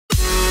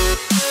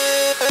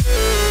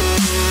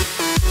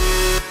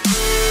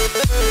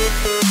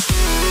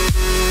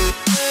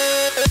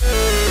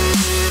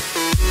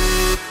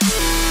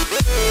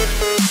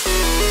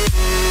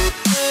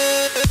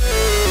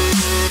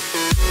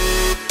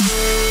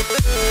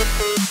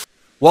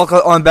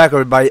Welcome on back,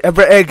 everybody.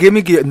 EVER-TASTIC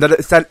Gaming Gear, another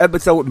exciting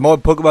episode with more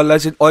Pokémon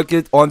Legends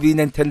Arceus on the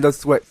Nintendo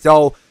Switch.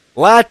 So,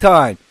 last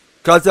time,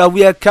 because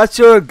we had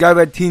captured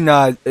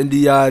Giratina in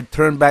the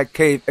Turnback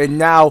Cave, and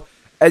now,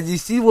 as you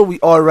see where we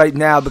are right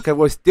now, because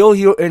we're still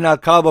here in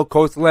Cobalt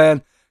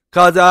Coastland,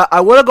 because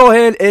I want to go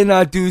ahead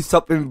and do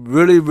something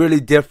really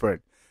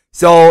different.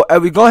 So,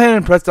 we go ahead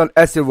and press on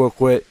S real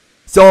quick.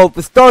 So,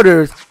 for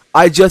starters,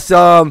 I just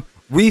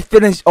we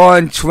finished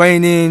on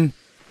training.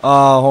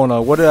 Hold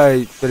on, what did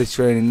I finish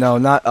training? No,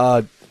 not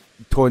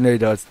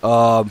Tornadus,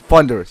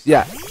 Thunderous,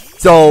 yeah.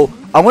 So,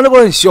 I want to go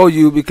ahead and show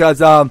you,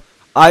 because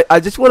I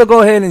just want to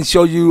go ahead and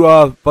show you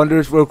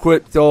Thunderous real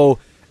quick, so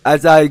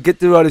as I get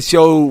through to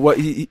show what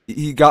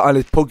he got on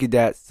his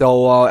Pokedex.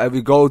 So, as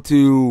we go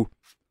to,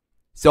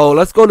 so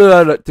let's go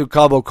to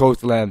Cobalt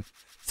Coastland.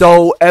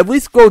 So, as we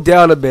scroll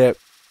down a bit,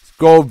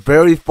 scroll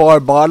very far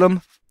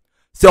bottom.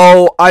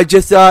 So, I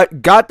just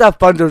got that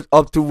Thunderous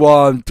up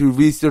to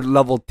research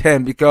level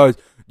 10, because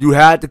you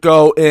had to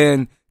go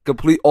and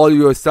complete all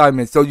your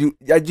assignments. So you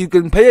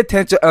can pay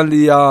attention on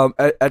the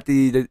at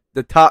the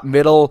top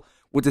middle,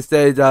 which it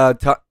says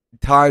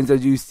times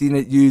that you've seen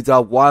it use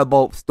Wild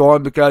Bolt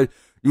Storm, because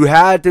you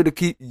had to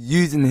keep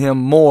using him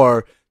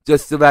more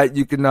just so that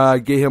you can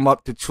get him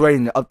up to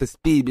training, up to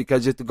speed,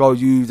 because just to go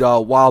use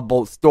Wild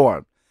Bolt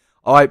Storm.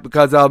 All right,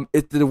 because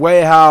it's the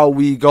way how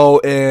we go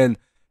and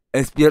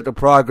speed up the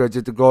progress,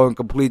 just to go and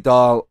complete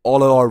all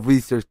of our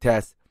research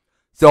tests.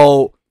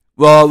 So,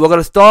 well, we're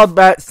gonna start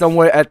back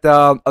somewhere at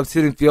the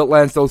Obsidian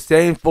Fieldland. So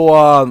same for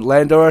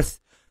Enamorus.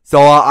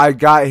 So I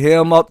got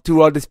him up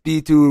to the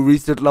speed to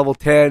research level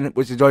 10,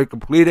 which is already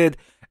completed,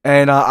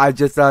 and I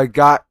just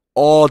got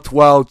all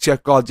 12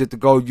 check off just to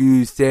go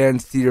use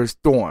Sand Cedar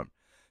Storm.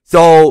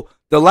 So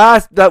the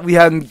last that we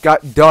haven't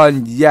got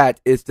done yet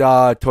is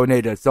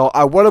Tornadus. So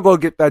I want to go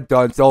get that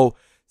done. So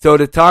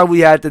the time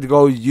we had to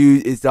go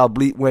use is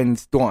Bleak Wind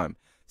Storm.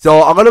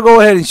 So I'm gonna go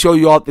ahead and show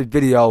you off the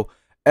video.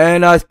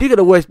 And speaking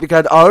of which,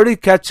 because I already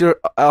captured,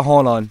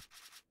 hold on.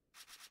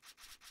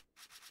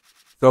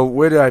 So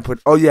where did I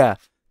put? Oh yeah.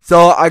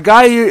 So I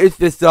got here is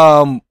this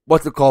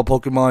what's it called,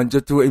 Pokemon,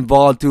 just to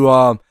evolve to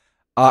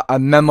a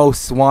Memo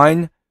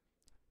Swine.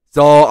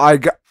 So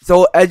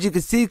so as you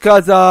can see,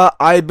 cause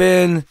I've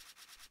been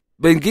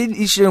getting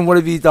each and one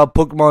of these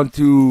Pokemon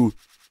to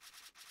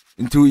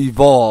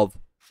evolve.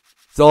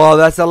 So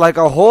that's like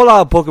a whole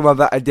lot of Pokemon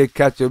that I did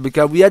capture,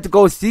 because we had to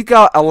go seek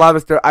out a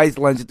Lavender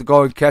Iceland just to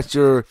go and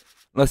capture.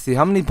 Let's see,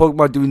 how many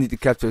Pokemon do we need to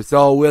capture?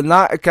 So we'll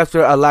not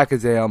capture a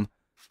Alakazam.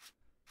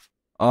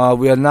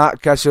 We'll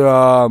not capture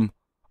a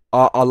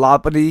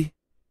Lopunny,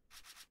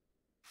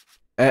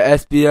 a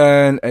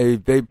Espion, a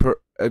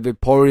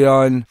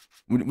Vaporeon.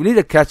 We need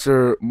to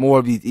capture more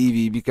of these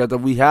Eevee, because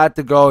we had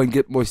to go and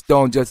get more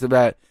stone just so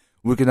that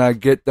we can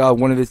get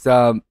one of this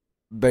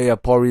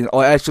Vaporeon.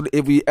 Or actually,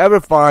 if we ever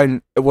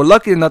find, if we're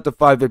lucky enough to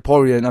find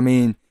Vaporeon, I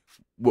mean,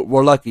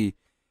 we're lucky.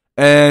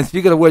 And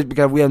speaking of which,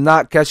 because we have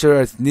not captured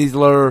a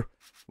Sneasler,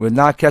 we're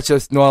not catching a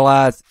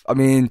Snorlax. I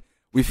mean,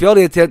 we failed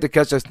the attempt to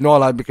catch a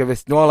Snorlax, because the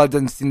Snorlax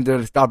doesn't seem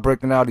to stop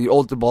breaking out of the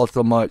Ultra Ball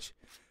so much.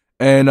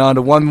 And the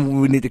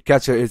one we need to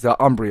catch is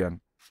Umbreon.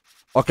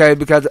 Okay,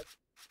 because,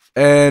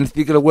 and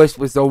speaking of which,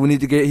 so we need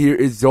to get here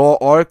is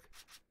Zoroark,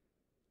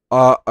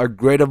 a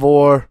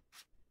Gradivore,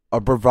 a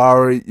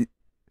Bravari,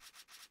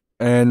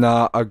 and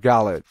a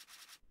Gallet.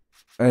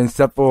 And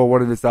except for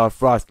one of this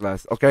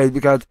Frostlass. Okay,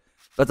 because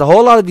that's a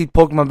whole lot of these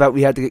Pokemon that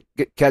we had to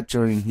get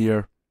capturing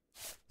here.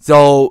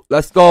 So,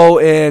 let's go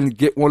and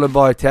get one of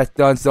our tests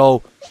done.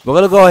 So, we're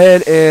going to go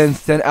ahead and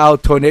send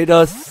out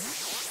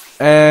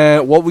Tornadus.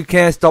 And what we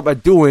can't stop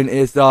at doing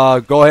is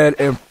go ahead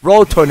and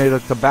throw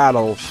Tornadus to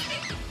battle.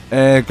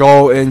 And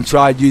go and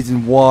try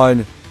using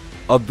one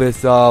of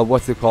this,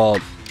 what's it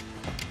called?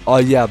 Oh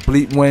yeah,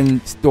 Bleak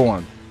Wind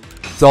Storm.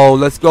 So,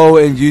 let's go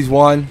and use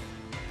one.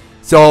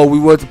 So, we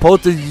were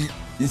supposed to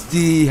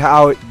see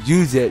how it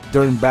use it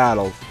during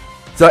battles.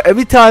 So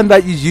every time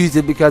that you use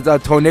it, because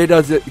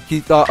Tornadus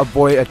keeps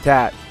avoid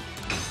attack.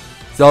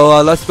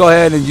 So let's go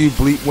ahead and use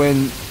Bleak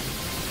Wind.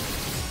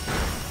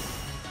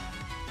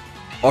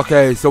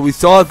 Okay, so we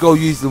saw it go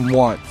use them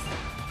once.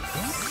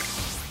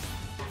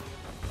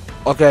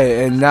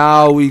 Okay, and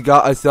now we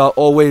got us.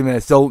 Oh wait a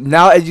minute. So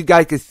now, as you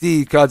guys can see,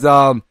 because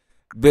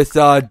this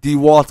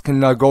D-Waltz can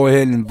go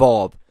ahead and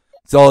evolve.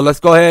 So let's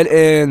go ahead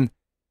and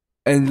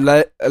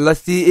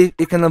let's see if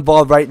it can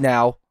evolve right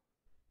now.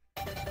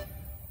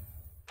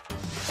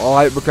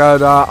 Alright,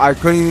 because I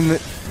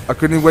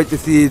couldn't wait to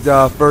see his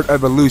first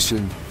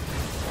evolution.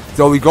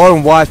 So we go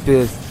and watch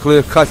this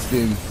clear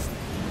cutscenes.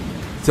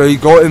 So you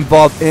go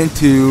involved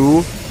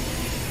into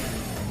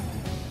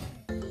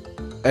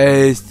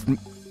a,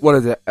 what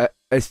is it? A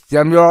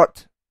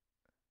Samurott?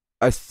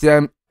 A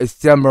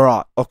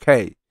Samurott.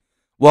 Okay.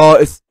 Well,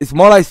 it's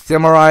more like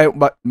Samurai,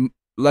 but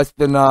less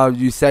than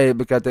you say it,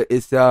 because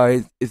it's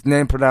his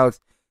name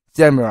pronounced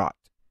Samurott.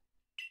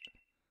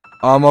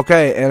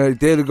 Okay, and I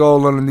did go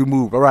learn a new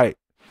move. Alright.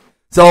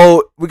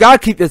 So, we gotta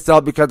keep this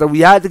up, because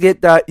we had to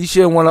get each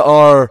and one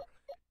of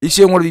these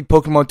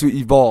Pokemon to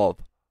evolve.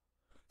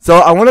 So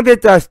I want to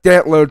get that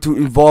Stantler to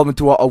evolve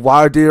into a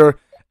Wild Deer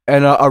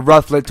and a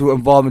Rufflet to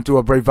evolve into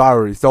a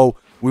Braviary. So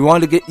we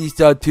want to get these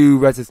two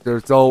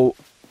registered. So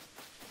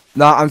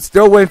now I'm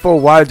still waiting for a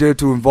Wild Deer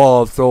to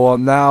evolve. So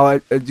now,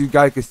 as you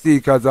guys can see,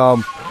 because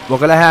we're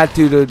gonna have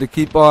to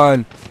keep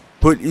on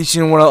putting each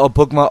and one of our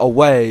Pokemon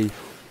away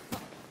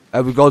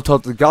as we go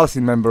towards the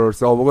Galaxy member.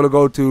 So we're gonna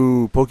go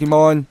to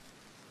Pokemon.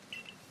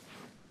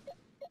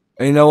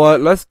 And you know what?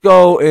 Let's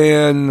go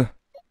in.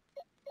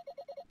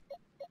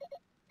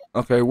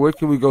 Okay, where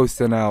can we go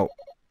send out?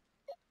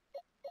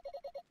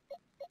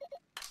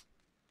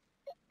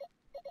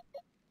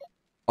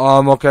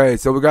 Okay,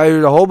 so we got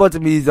here a whole bunch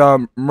of these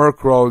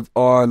Murkrows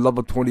on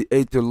level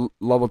 28 to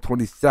level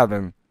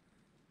 27.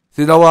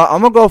 So you know what?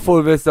 I'm gonna go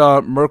for this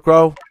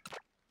Murkrow.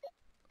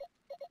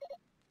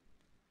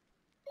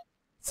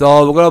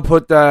 So we're gonna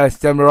put the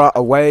Samurai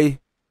away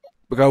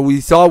because we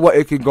saw what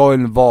it can go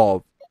and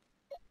evolve.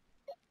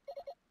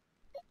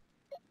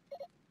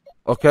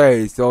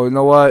 Okay, so you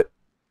know what?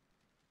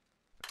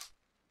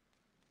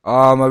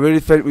 I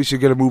really think we should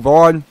get a move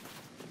on.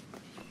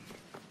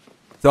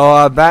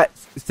 So that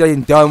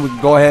saying done, we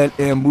can go ahead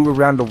and move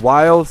around the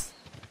wilds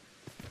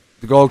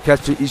to go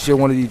catch each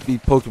one of these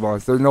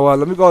Pokemon. So you know what?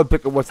 Let me go and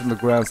pick up what's in the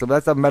ground. So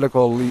that's a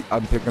medical elite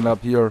I'm picking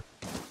up here.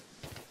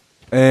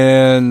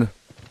 And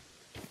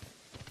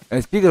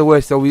speaking of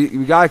which, so we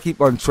gotta keep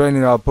on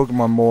training our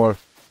Pokemon more.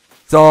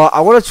 So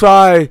I want to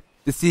try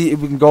to see if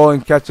we can go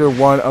and catch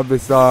one of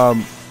this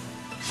Scorpion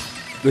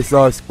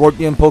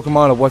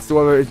Pokemon or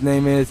whatsoever his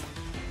name is.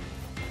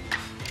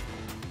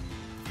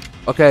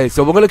 Okay,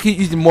 so we're gonna keep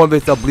using more of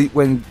this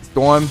Bleakwind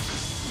Storm.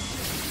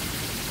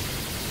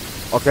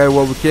 Okay,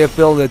 well we can't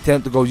fail the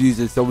attempt to go use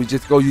it, so we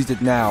just go use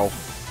it now.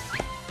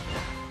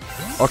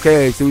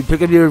 Okay, so we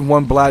pick up here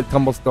one Black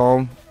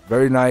Tumblestone.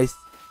 Very nice.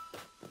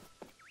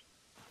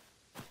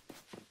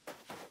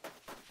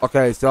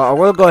 Okay, so I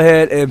want to go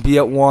ahead and be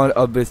at one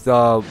of this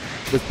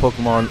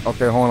Pokemon.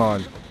 Okay, hold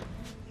on.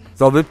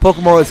 So this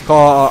Pokemon is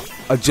called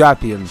a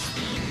Japion.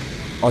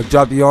 Or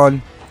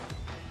Japion.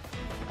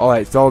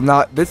 Alright, so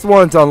now this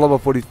one's on level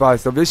 45,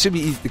 so this should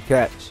be easy to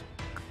catch.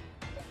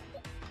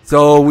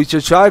 So we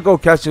should try to go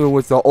catch it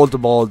with the Ultra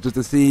Ball just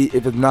to see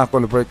if it's not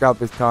going to break out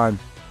this time.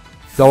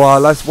 So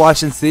let's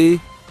watch and see.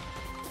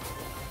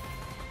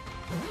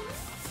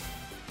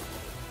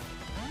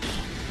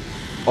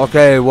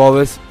 Okay, well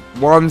this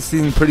one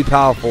seems pretty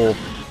powerful.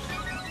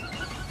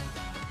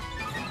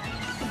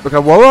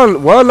 Because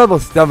we're on level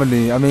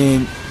 70. I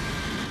mean,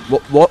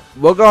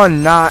 we're gonna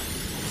not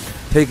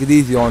take it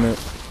easy on it.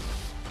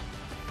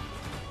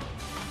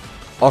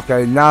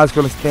 Okay, now it's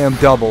gonna spam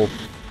double.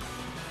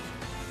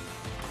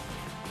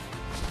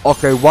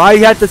 Okay, why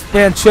you have to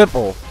spam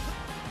triple?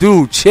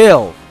 Dude,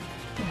 chill.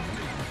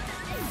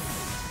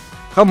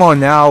 Come on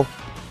now.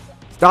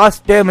 Stop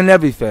spamming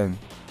everything.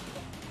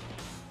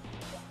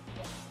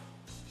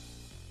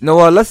 You know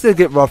what? Let's just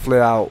get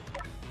Rufflet out.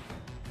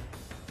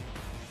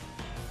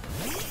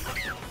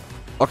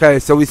 Okay,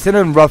 so we send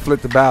in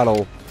Rufflet to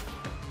battle.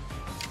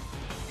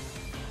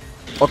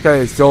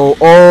 Okay, so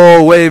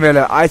oh wait a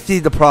minute, I see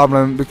the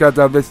problem because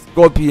of this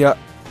Scorpio,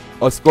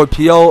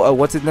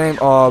 what's his name?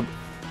 A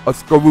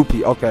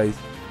Skorupi. Okay,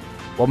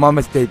 well my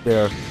mistake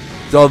there.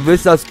 So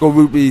this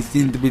Skorupi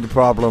seems to be the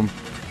problem.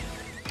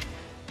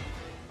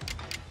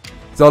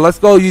 So let's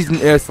go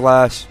using Air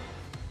Slash.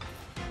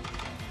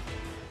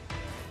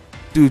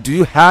 Dude, do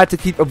you have to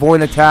keep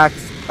avoiding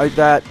attacks like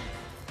that?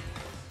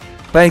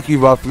 Thank you,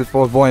 Rufflet,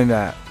 for avoiding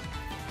that.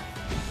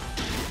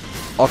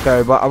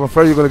 Okay, but I'm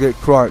afraid you're gonna get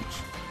crunched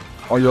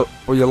on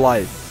for your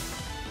life.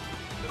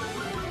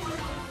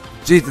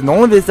 Jeez, no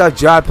one is that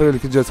job player that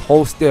can just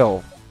hold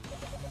still.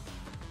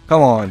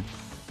 Come on,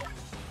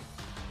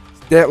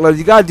 Stantler,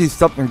 you gotta do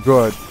something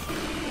good.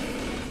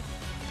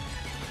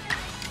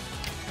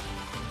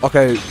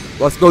 Okay,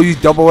 let's go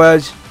use Double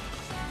Edge.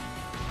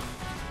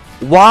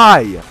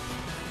 Why?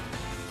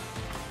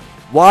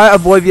 Why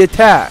avoid the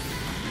attack?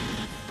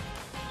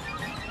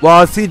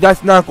 Well, see,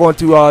 that's not going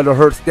to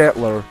hurt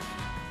Stantler.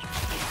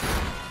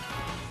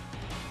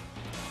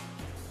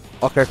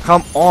 Okay,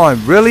 come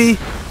on, really?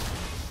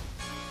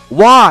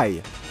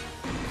 Why?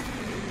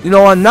 You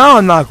know what? Now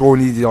I'm not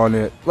going easy on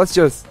it. Let's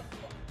just.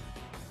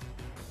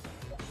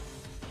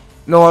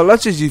 You know what?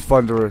 Let's just use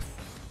Thunderous.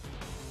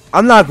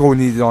 I'm not going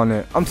easy on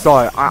it. I'm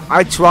sorry.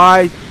 I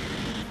tried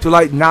to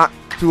like not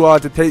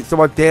to take so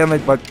much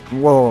damage, but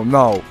whoa,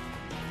 no.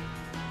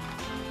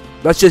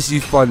 Let's just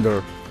use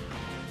Thunder.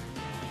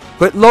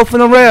 Quit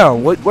loafing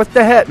around. What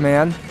the heck,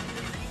 man?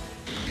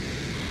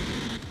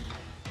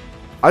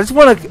 I just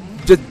want to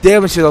just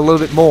damage it a little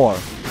bit more.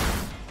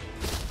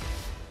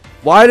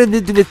 Why did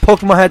this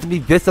Pokemon have to be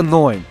this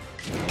annoying?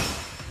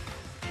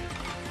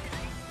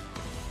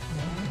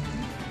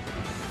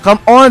 Come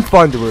on,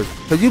 Thunderous.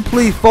 Could you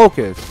please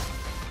focus?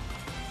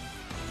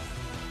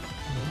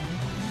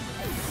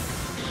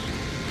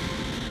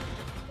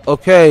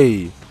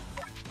 Okay.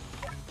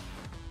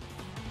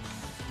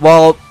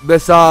 Well,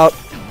 this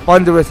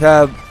Thunderous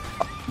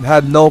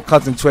have no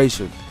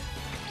concentration.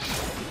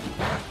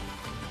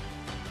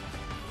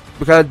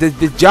 because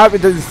the job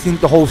it doesn't seem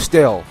to hold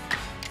still.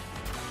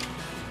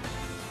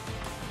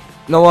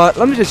 You know what?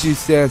 Let me just use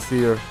Sans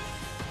here.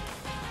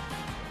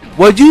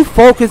 Would you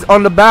focus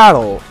on the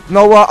battle? You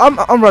know what?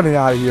 I'm running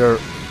out of here.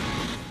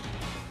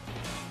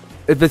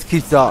 If this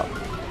keeps up,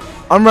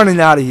 I'm running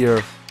out of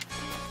here.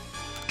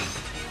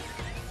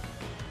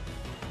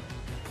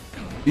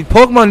 The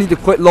Pokemon need to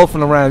quit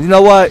loafing around. You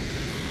know what?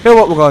 Here's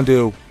what we're gonna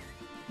do.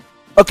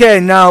 Okay,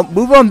 now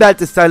move on back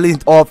to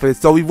Cylene's office.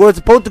 So we were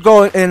supposed to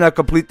go in and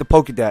complete the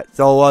Pokedex.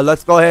 So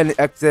let's go ahead and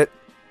exit.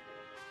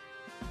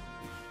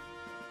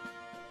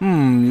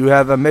 You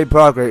have made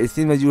progress. It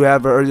seems that you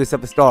have earned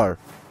yourself a star.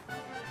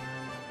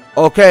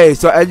 Okay,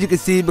 so as you can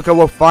see, because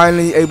we're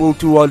finally able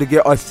to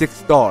get our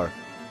 6th star.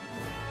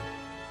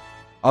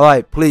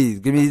 Alright, please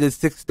give me the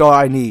 6th star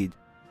I need.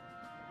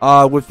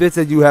 With this,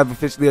 you have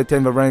officially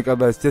attained the rank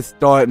of a 6th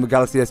star in the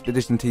Galaxy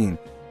Expedition team.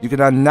 You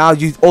can now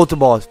use Ultra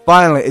Balls.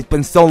 Finally, it's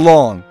been so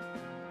long.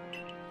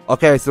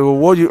 Okay, so the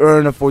reward you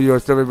earn for your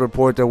survey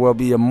report will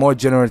be more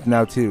generous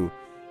now too.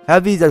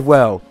 Have these as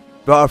well.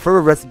 There are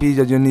further recipes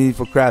that you need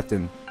for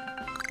crafting.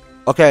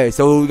 Okay,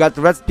 so we got the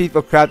recipe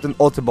for crafting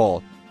Ultra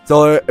Ball.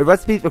 So a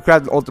recipe for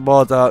crafting Ultra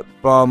Balls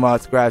from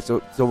scratch.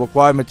 So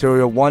required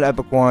material: 1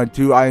 Epicorn,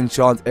 2 Iron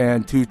Shards,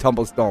 and 2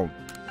 Tumblestone.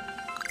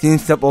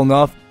 Seems simple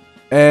enough.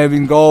 And we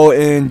can go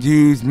and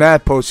use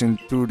Mad Potion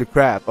to the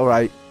craft.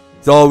 Alright.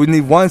 So we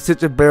need 1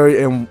 Citrus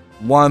Berry and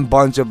 1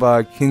 bunch of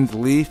King's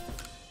Leaf.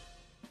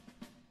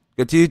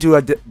 Continue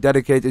to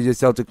dedicate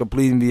yourself to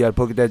completing the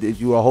Pokédex if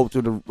you hope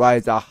to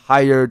rise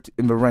higher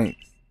in the ranks.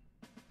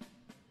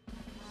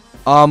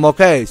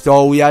 Okay,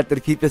 so we have to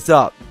keep this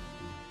up.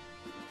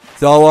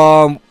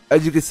 So,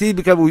 as you can see,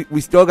 because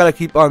we still gotta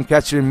keep on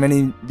capturing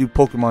many new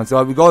Pokemon.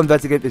 So we go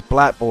investigate this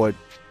blackboard.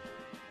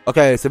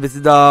 Okay, so this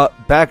is the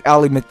back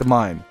alley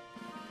Myth-the-Mime.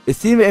 It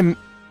seems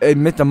a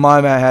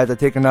Myth-the-Mime has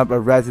taken up a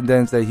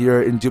residence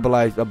here in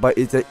Jubilife, but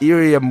it's an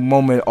eerie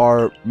moment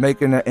are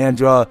making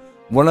Andra,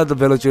 one of the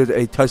villagers,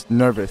 a touch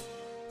nervous.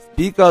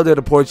 Speak out to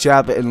the poor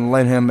chap and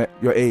lend him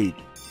your aid.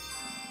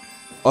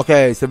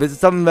 Okay, so this is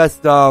something that's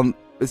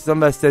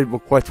said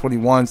request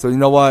 21. So you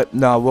know what?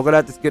 No, we're gonna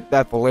have to skip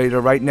that for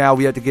later. Right now,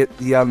 we have to get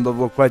the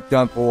request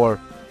done for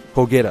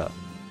Kogeta.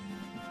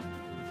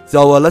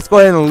 So let's go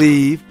ahead and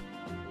leave.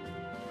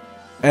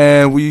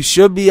 And we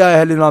should be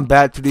heading on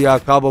back to the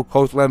Cobalt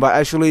Coastland. But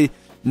actually,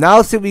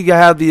 now since we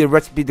have the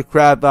recipe to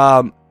craft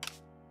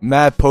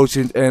Mad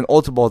Potions and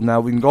Ultra Balls, now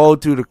we can go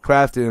to the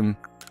crafting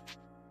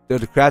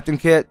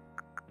kit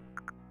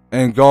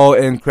and go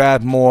and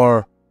craft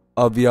more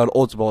of the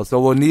Ultra Balls.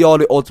 So we'll need all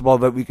the Ultra Balls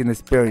that we can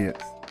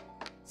experience.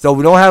 So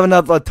we don't have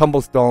enough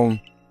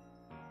Tumblestone.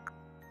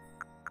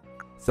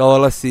 So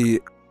let's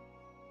see.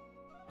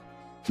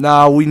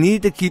 Now we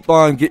need to keep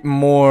on getting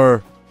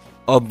more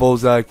of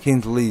those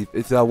King's Leaf.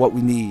 It's what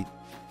we need.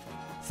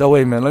 So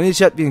wait a minute, let me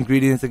check the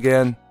ingredients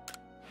again.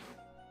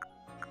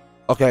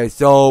 Okay,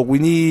 so we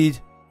need,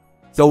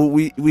 so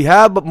we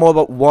have more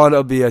about 1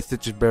 of the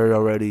Citrus Berry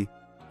already.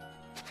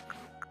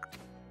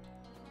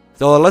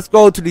 So let's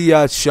go to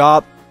the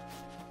shop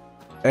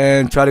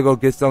and try to go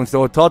get some.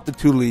 So we'll talk to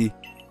Thule.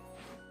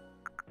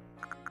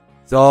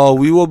 So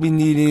we will be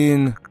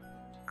needing,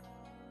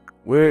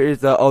 where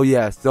is the, oh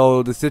yeah,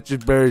 so the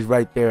Citrus Berry is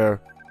right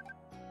there.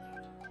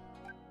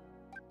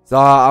 So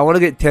I want to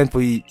get 10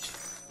 for each.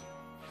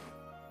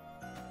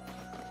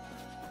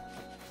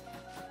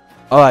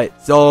 Alright,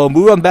 so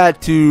moving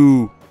back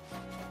to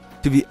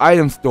the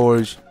item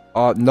storage.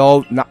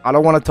 No, I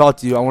don't want to talk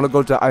to you. I want to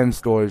go to the item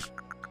storage.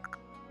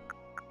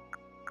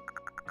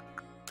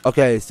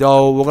 Okay,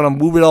 so we're going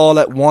to move it all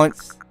at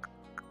once.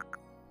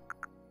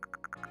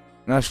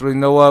 Actually, you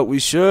know what? We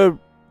should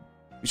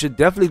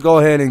definitely go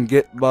ahead and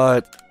get,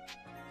 but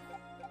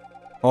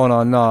hold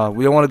on, no,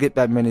 we don't want to get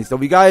that many. So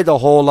we got a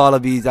whole lot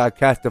of these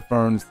caster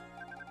ferns.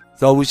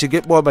 So we should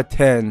get more but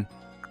 10.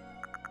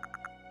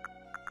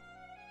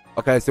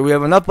 Okay, so we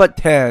have enough but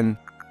 10.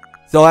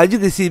 So as you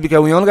can see,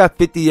 because we only got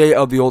 58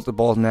 of the Ultra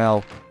Balls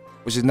now,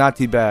 which is not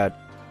too bad.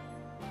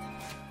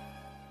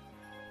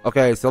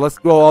 Okay, so let's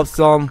go off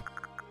some.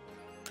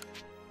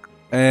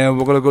 And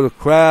we're going to go to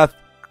craft.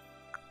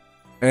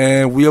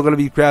 And we are going to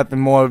be crafting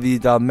more of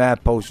these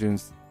Mad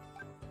Potions.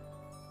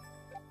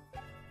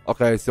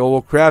 Okay, so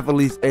we'll craft at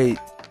least 8.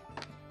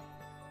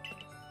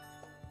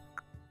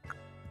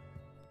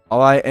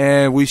 Alright,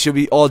 and we should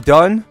be all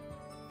done.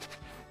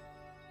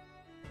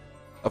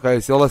 Okay,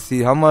 so let's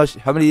see, how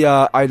many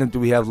items do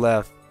we have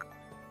left?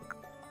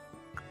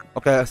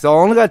 Okay, so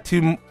I only got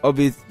 2 of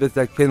these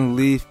King's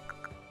Leaf.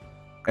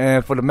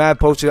 And for the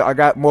Mad Potion, I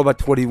got more about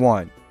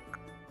 21.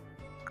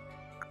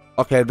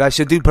 Okay, that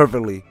should do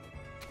perfectly.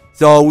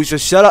 So we should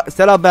set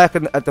out back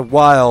at the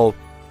wild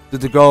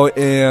to go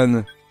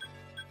in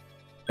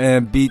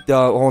and beat the,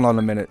 hold on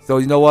a minute. So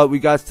you know what, we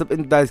got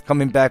something that's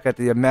coming back at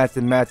the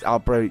massive mass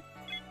outbreak,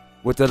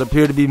 which will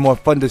appear to be more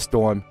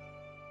thunderstorm.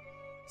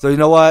 So you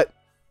know what,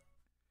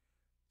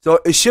 so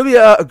it should be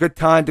a good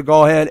time to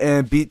go ahead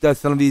and beat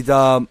some of these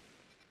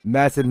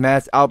massive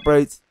mass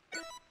outbreaks,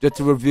 just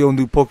to reveal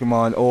new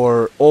Pokemon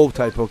or old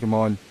type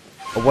Pokemon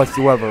or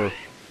whatsoever.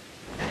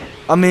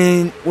 I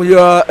mean, when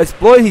you're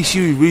exploring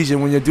Hisui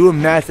region, when you're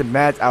doing massive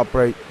match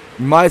outbreak,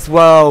 you might as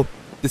well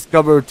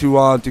discover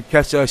to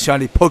catch a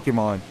shiny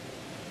Pokemon.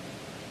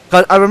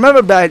 Cause I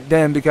remember back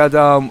then, because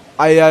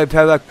I have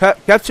a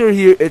capture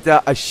here. It's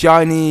a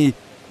shiny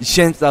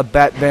Shint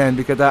Batman,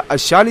 because a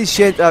shiny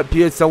Shint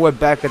appeared somewhere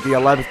back at the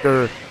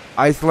Alabaster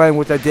Iceland,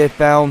 which I did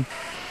found.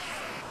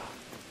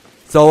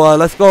 So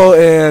let's go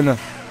and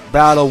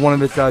battle one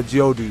of its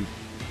Geodude.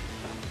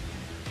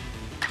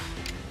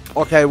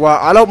 Okay, well,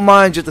 I don't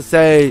mind just to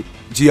say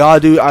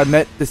Geodude. I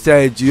meant to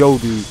say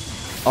Geodude.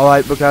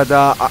 Alright, because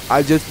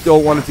I just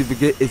don't want to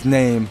forget his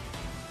name.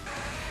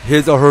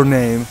 His or her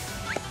name.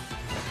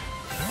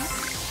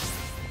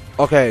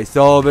 Okay,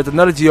 so there's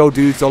another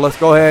Geodude, so let's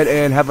go ahead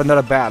and have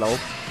another battle.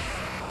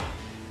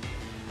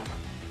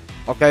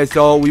 Okay,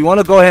 so we want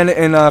to go ahead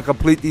and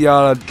complete the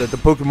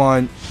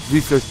Pokemon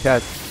research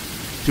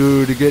test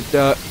to get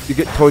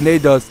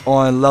Tornadus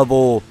on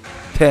level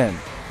 10.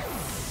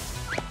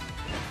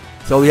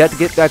 So we have to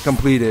get that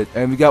completed,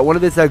 and we got one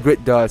of this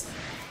Grit Dust,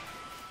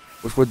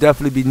 which we'll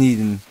definitely be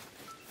needing.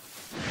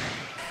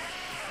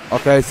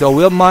 Okay, so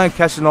we don't mind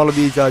catching all of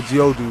these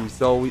Geodudes,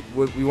 so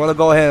we want to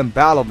go ahead and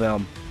battle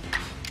them,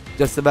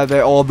 just so that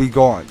they all be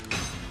gone.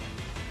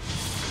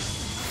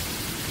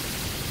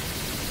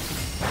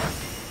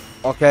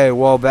 Okay,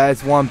 well,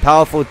 that's one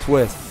powerful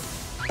twist.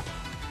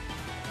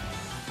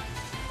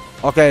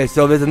 Okay,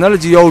 so there's another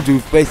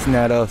Geodude facing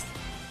at us.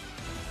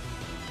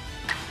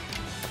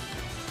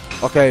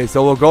 Okay,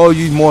 so we'll go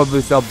use more of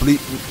this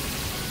Bleak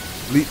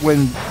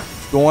Wind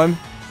Storm.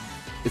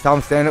 Is how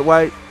I'm saying it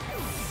right?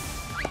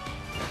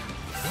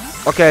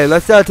 Okay,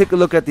 let's take a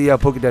look at the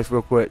Pokedex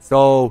real quick.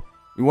 So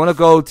we want to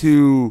go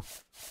to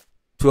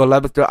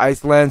Alabaster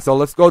Iceland. So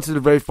let's go to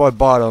the very far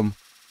bottom.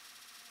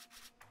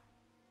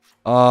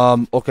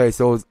 Okay,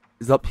 so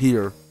it's up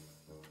here.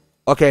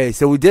 Okay,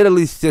 so we did at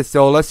least 6.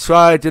 So let's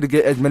try to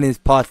get as many as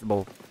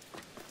possible.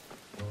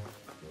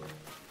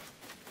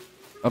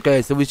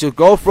 Okay, so we should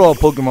go for a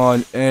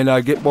Pokemon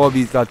and get more of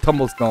these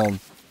Tumblestones.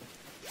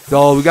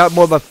 So we got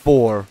more than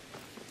 4.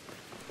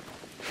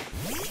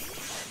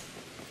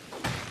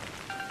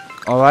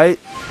 Alright.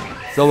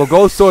 So we'll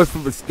go source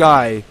from the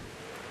sky.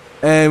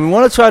 And we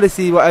want to try to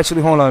see, well,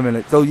 actually, hold on a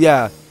minute. So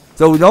yeah.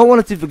 So we don't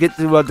want to forget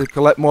to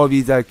collect more of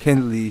these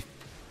Kindleaf.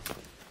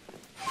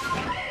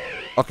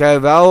 Okay,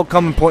 that'll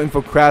come important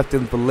for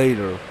crafting for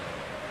later.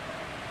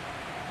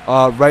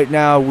 Right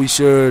now we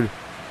should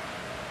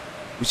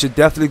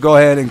definitely go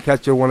ahead and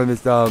capture one of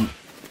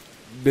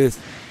this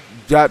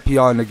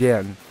Japion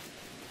again.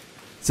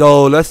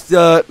 So let's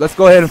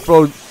go ahead and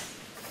throw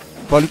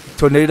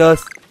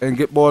Tornadus and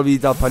get more of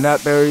these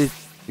Pineapple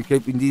Berries in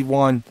case we need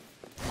one.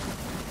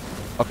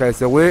 Okay,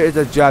 so where is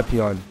the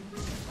Japion?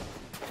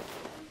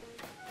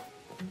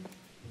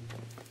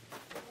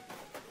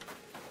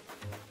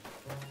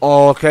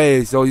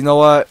 Okay, so you know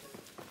what?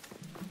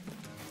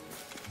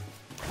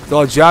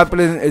 So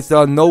Japion is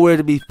nowhere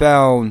to be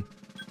found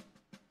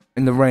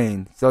in the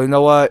rain. So you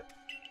know what?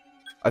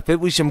 I think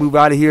we should move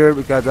out of here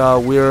because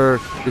we're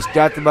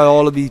distracted by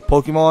all of these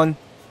Pokemon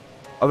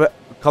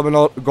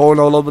going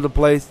all over the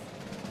place.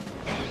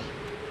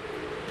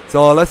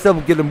 So let's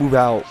get a move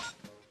out.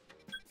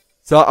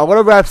 So I want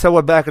to wrap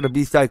somewhere back at the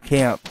B-side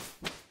camp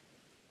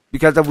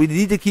because we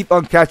need to keep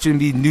on catching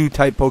these new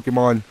type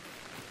Pokemon.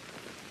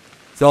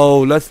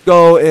 So let's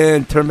go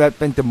and turn that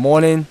into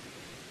morning.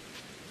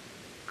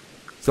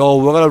 So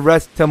we're gonna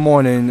rest till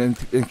morning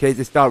in case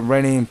it starts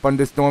raining and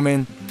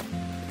thunderstorming.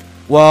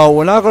 Well,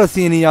 we're not gonna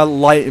see any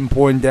light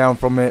pouring down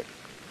from it.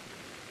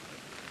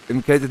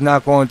 In case it's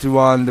not going to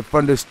the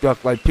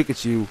thunderstruck like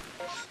Pikachu.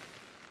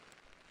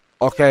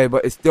 Okay,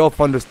 but it's still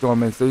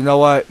thunderstorming. So you know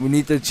what? We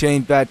need to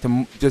change that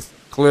to just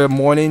clear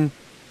morning,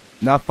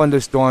 not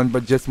thunderstorm,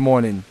 but just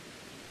morning.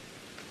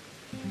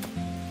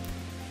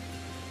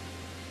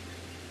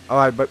 All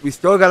right, but we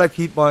still gotta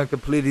keep on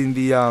completing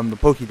the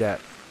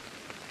Pokedex.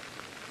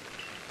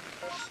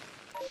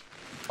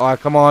 Alright,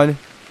 come on.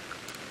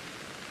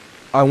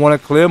 I want a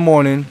clear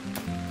morning.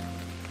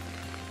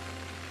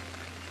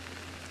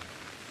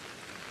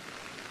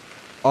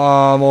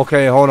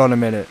 Okay, hold on a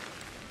minute.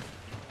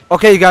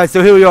 Okay, guys,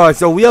 so here we are.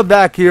 So we are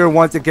back here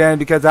once again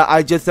because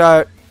I just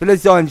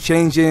finished on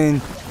changing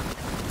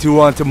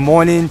to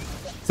morning.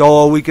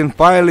 So we can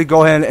finally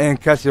go ahead and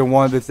catch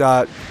one of this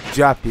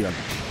Japion.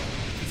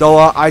 So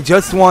I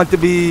just want to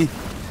be,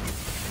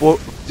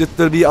 just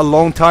to be a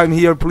long time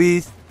here,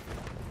 please.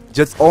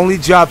 Just only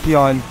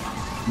Japion,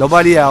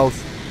 nobody else.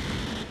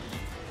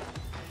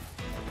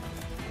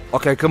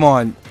 Okay, come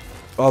on.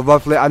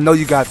 Roughly, I know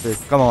you got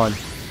this. Come on.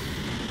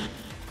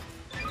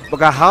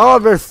 Okay, how are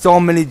there so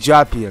many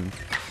Japions?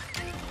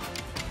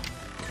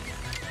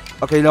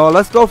 Okay, now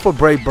let's go for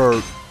Brave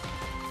Bird.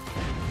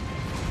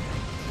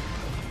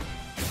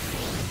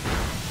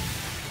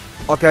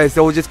 Okay,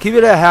 so we'll just keep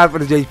it at half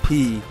of the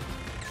JP.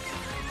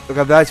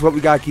 Because that's what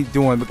we gotta keep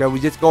doing. Because we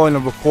just go in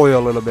and recoil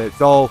a little bit.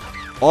 So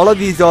all of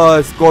these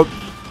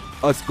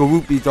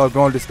Skorupies are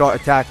going to start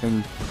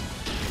attacking.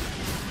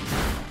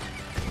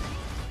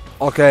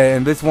 Okay,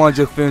 and this one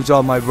just finished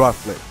off my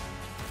Rufflet.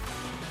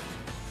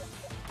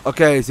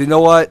 Okay, so you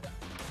know what?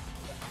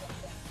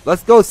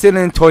 Let's go send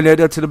in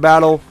Tornado to the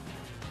battle.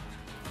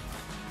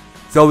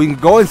 So we can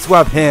go and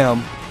swap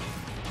him.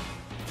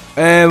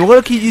 And we're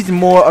going to keep using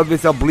more of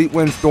this Bleak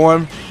Wind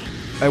Storm.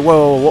 And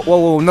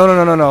whoa,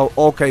 no.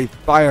 Okay,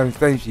 fire,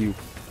 thank you.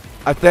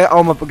 I think I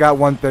almost forgot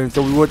one thing.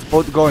 So we were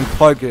supposed to go and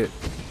target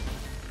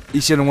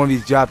each and one of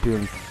these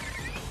Japions.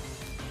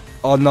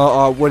 Oh no,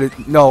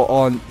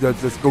 on the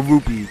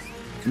Skorupi,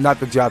 not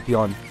the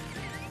Japion.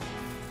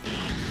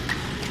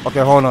 Okay,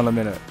 hold on a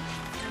minute.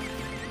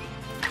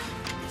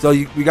 So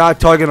we got a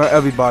target on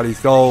everybody.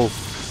 So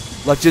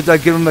let's just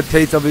give them a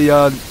taste of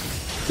the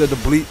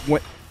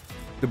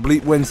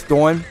Bleak Wind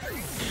Storm.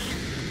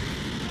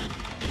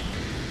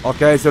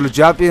 Okay, so the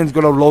Japion's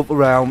gonna loaf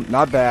around,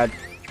 not bad.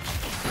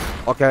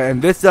 Okay,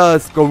 and this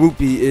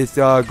Skorupi is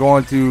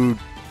going to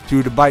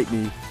bite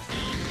me.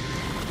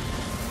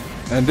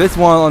 And this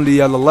one on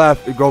the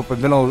left, it goes for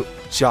Venom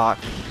Shock.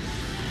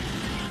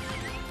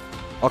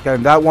 Okay,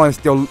 and that one's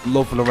still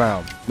loafing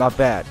around, not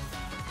bad.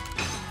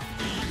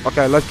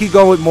 Okay, let's keep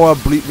going with more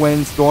Bleak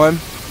Wind Storm.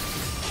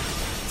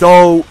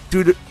 So,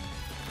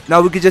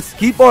 now we can just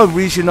keep on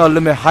reaching our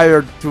limit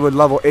higher to a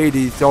level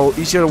 80. So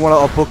each and one of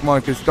our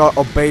Pokemon can start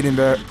obeying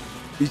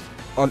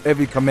on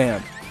every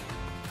command.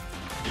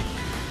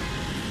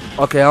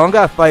 Okay, I don't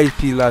got 5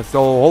 HP left,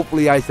 so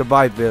hopefully I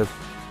survive this.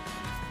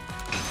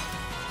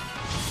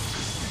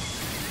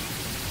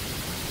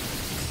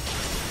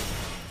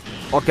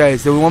 Okay,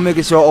 so we want to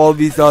make sure all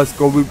these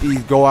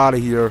Skorupis go out of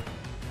here.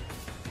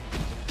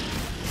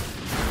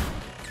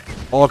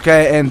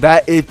 Okay, and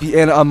that is the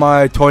end of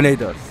my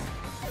Tornadus.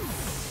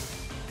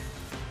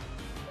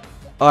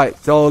 Alright,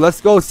 so let's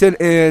go send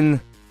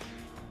in...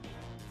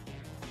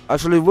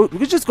 Actually, we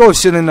could just go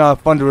send in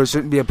Thunderous,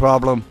 shouldn't be a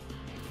problem.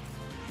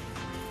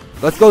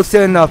 Let's go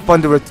send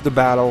Thunderous to the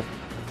battle.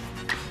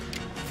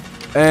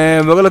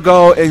 And we're gonna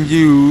go and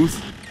use...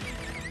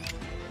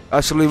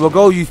 Actually, we'll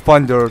go use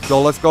Thunder.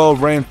 So let's go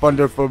Rain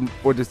Thunder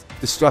for this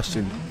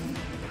destruction.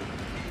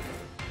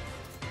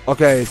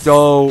 Okay,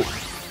 so...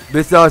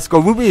 This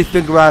Skorupi is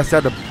thinking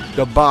outside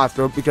the boss,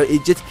 because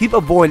it just keep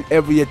avoiding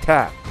every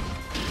attack.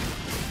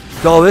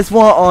 So this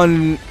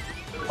one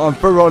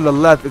further on the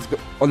left is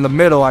on the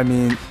middle, I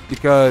mean,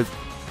 because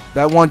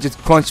that one just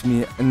crunched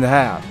me in the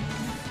half.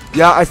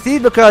 Yeah, I see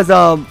because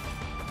the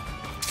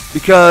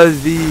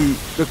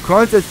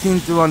crunches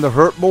seems to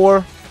hurt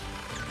more.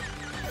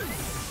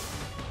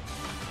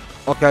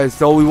 Okay,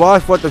 so we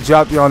watch what the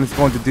Japion is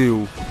going to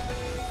do.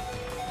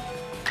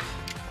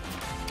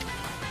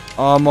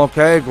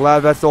 Okay,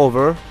 glad that's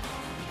over.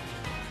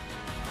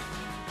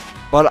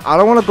 But I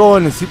don't want to go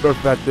in the super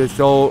effective,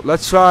 so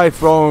let's try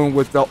throwing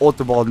with the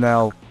Ultra Ball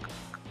now.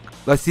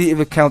 Let's see if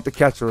it counts to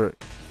capture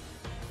it.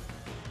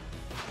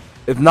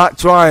 If not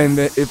trying,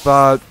 if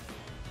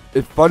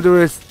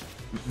Thunderous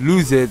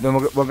lose it, then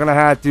we're gonna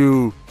have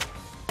to.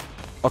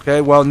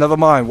 Okay, well, never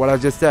mind what I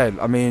just said.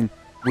 I mean,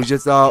 we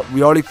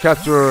already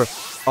captured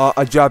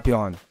a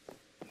Japion.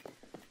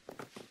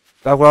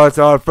 That was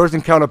our first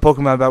encounter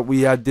Pokemon that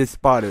we had this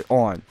spotted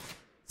on.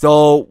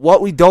 So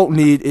what we don't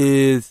need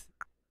is...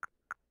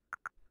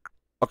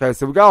 Okay,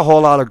 so we got a whole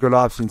lot of good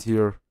options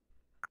here.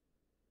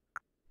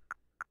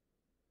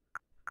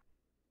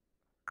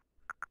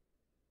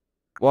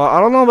 Well,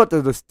 I don't know about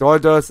the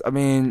Stardust. I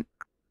mean,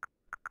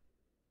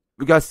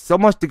 we got so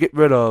much to get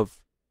rid of.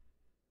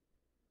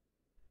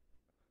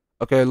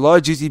 Okay,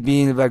 large juicy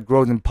beans that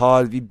grows in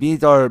pods. These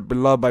beans are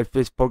beloved by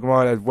fish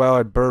Pokemon as well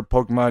as bird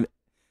Pokemon.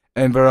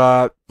 And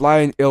they're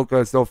flying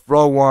Ilka, so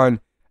throw one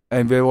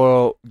and they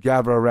will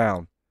gather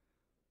around.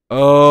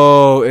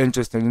 Oh,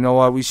 interesting. You know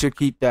what? We should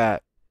keep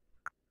that.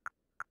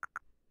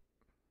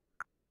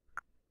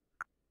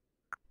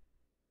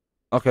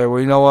 Okay, well,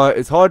 you know what?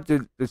 It's hard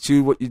to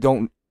choose what you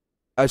don't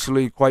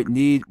actually quite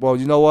need. Well,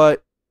 you know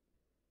what?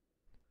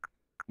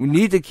 We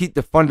need to keep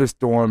the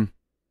Thunderstorm.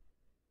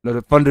 No,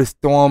 the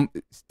Thunderstorm.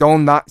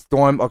 Stone, not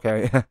Storm.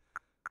 Okay.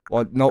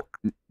 Well,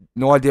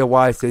 no idea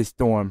why I say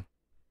Storm.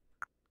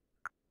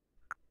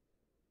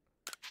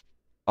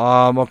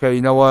 Okay,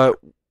 you know what?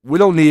 We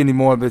don't need any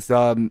more of this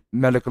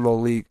medical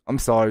elite. I'm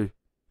sorry.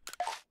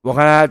 We're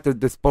gonna have to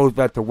dispose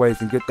that to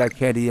waste and get that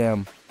Candy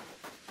M.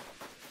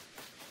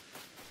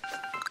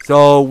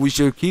 So we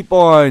should keep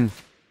on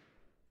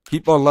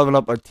leveling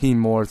up our team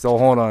more. So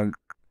hold on.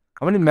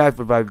 How many Max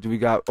Revive do we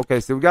got? Okay,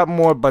 so we got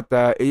more, but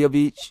 8 of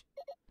each.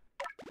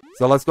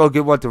 So let's go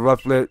give one to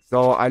Rufflet.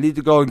 So I need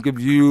to go and give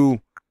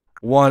you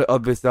one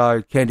of this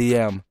Candy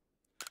M.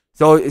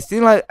 So it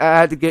seemed like I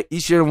had to get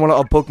each and one of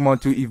our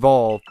Pokemon to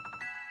evolve.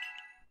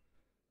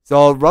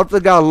 So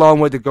Rufflet got a long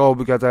way to go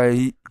because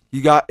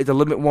it's a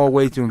limit more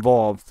way to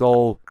evolve.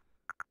 So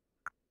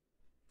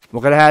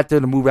we're gonna have to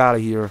move out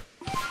of here.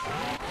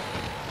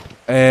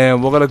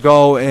 And we're gonna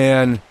go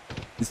and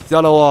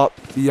settle up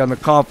the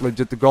conflict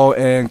just to go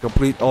and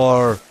complete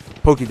our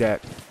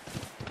Pokedex.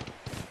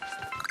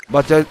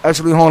 But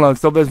actually, hold on.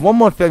 So there's one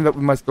more thing that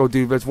we must go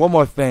do. There's one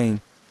more thing.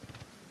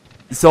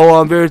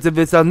 So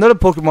there's another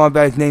Pokemon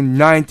that is named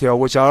Ninetale,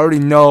 which I already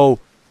know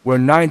where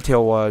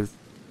Ninetale was.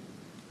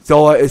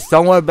 So it's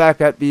somewhere back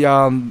at the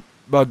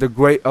the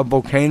great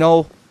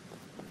volcano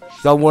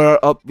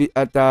somewhere up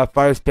at the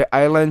Fire Spit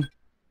Island.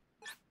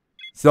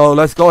 So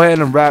let's go ahead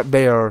and wrap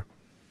there.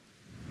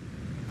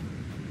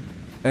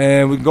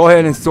 And we can go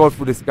ahead and soar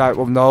through the sky.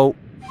 Well, no.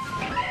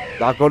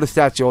 Not go to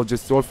Satchel,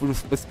 just soar through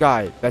the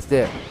sky. That's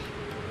it.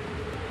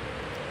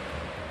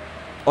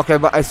 Okay,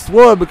 but I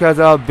swear because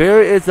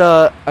there is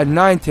a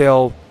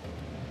Ninetale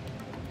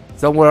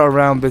somewhere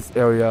around this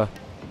area.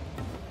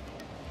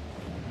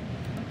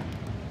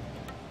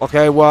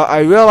 Okay, well I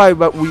realize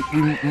that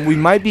we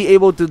might be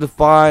able to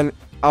define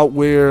out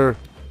where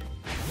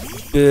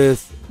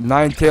this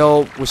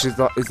Ninetale, which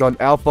is on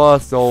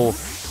Alpha. So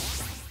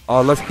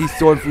let's keep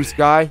soaring through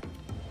sky.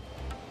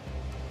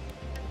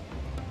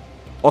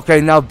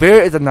 Okay, now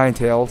there is a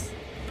Ninetales.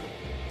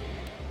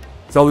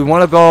 So we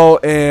want to go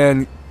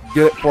and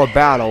get it for a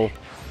battle.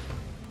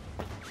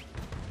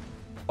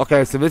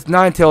 Okay, so this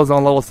Ninetales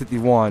on level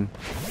 61.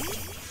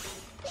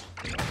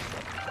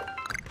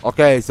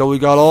 Okay, so we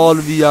got all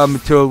of the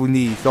material we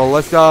need. So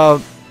let's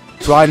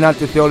try not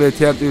to fail the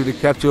attempt to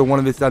capture one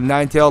of this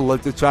Ninetale.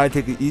 Let's just try to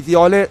take it easy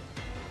on it.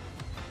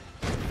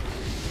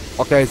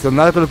 Okay, so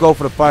now I'm going to go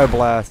for the Fire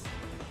Blast.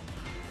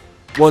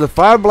 Well, the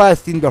Fire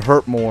Blast seemed to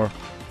hurt more.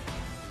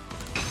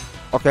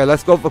 Okay,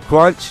 let's go for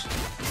Crunch.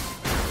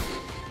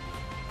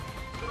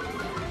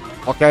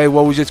 Okay,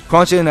 well, we just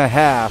crunch it in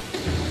half.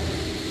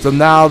 So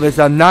now this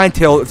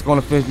Ninetale is going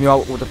to finish me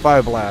out with the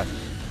Fire Blast.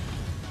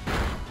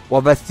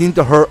 Well, that seemed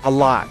to hurt a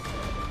lot.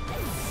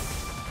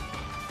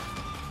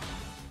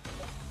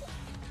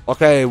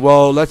 Okay,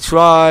 well, let's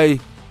try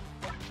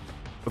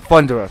the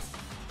Thunderous.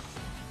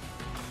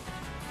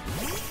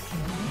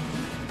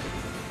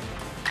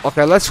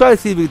 Okay, let's try to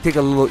see if we can take it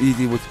a little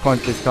easy with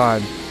Crunch this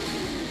time.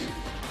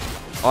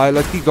 Alright,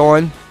 let's keep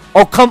going.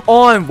 Oh, come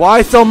on!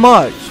 Why so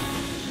much?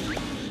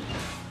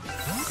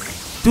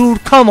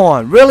 Dude, come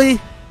on. Really?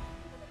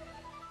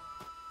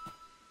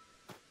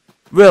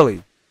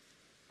 Really?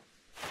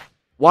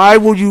 Why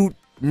would you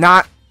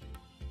not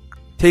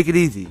take it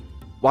easy?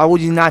 Why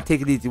would you not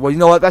take it easy? Well, you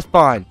know what? That's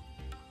fine.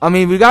 I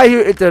mean, we got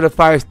here into the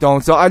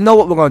Firestone, so I know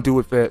what we're going to do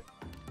with it.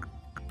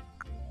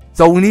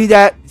 So we need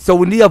that. So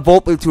we need a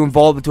Vulpix to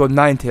evolve into a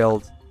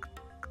Ninetales.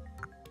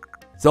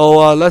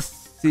 So, let's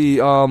see.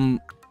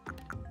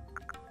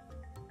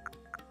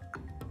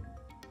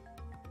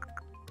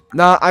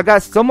 Now, I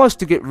got so much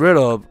to get rid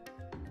of.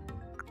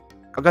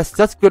 I got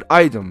such good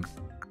items.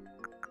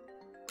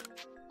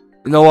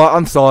 You know what?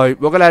 I'm sorry.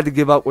 We're gonna have to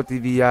give up with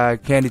the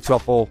Candy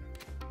Truffle.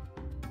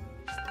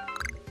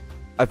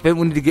 I think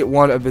we need to get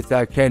one of its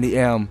Candy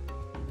M.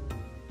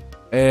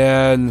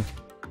 And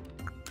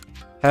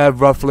have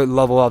Rufflet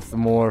level up some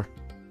more.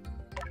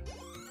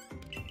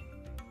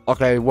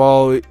 Okay,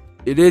 well,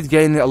 it is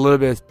gaining a little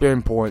bit of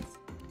spin points.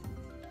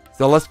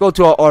 So let's go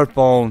to our art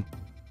phone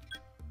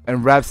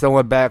and wrap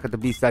someone back at the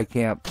Beachside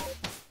Camp.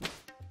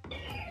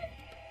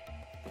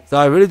 So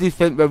I really do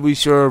think that we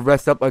should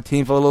rest up our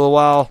team for a little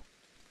while.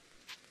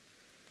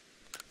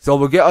 So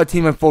we'll get our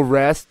team in full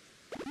rest.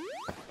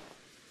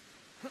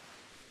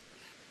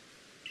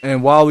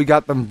 And while we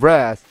got them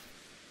rest,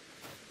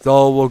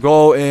 so we'll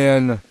go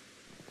in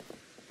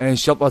and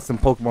shop us some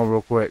Pokemon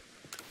real quick.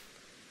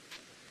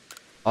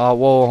 Whoa,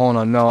 hold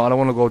on. No, I don't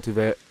want to go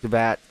to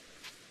that.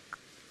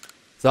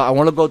 So I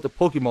want to go to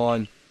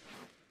Pokemon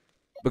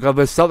because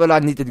there's something I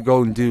need to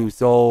go and do.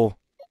 So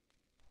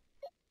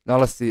now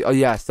let's see. Oh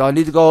yeah, so I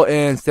need to go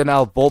and send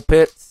out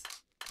Vulpix.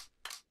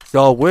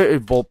 So where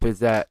is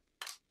Vulpix at?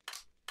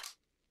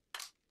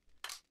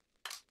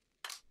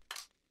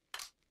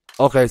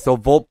 Okay, so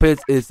Vulpix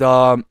is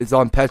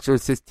on Petra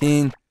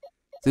 16.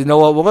 So you know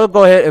what? We're gonna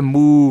go ahead and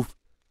move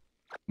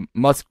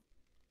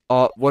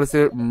what is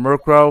it?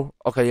 Murkrow?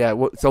 Okay, yeah.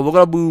 So we're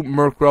gonna move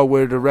Murkrow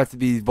where the rest of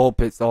these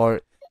Vulpix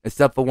are,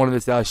 except for one of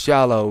its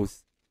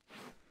shallows.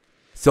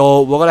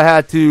 So we're gonna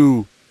have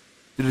to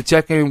do the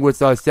check-in with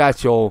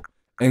Satchel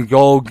and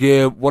go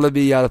give one of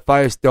the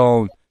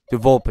Firestone to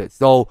Vulpix.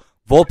 So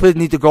Vulpix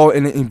need to go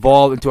and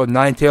evolve into a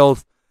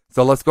Ninetales.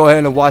 So let's go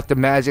ahead and watch the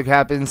magic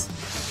happens.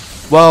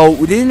 Well,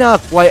 we did not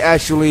quite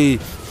actually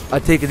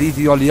take it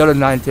easy on the other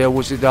Ninetale,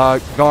 which is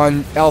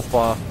gone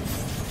Alpha.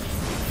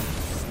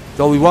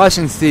 So we watch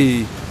and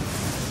see.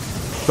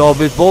 So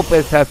this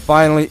Vulpix has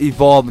finally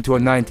evolved into a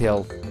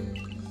Ninetale.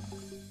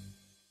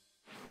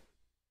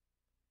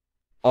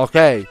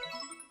 Okay.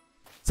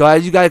 So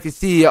as you guys can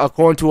see,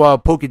 according to our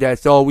Pokedex,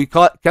 so we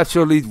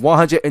captured at least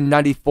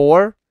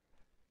 194.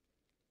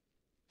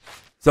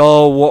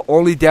 So we're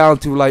only down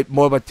to like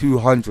more than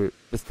 200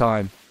 this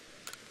time.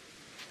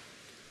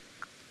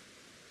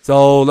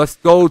 So let's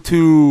go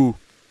to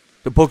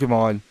the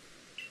Pokemon.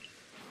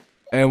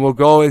 And we'll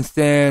go and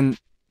send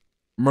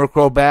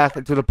Murkrow back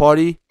into the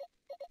party.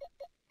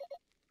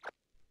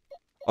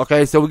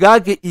 Okay, so we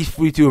gotta get each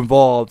three to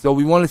evolve. So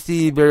we want to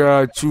see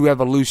their true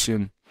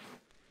evolution.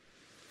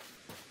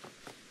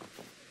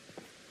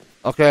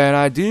 Okay, and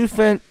I do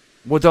think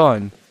we're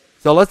done.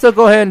 So let's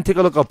go ahead and take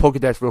a look at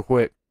Pokedex real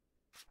quick.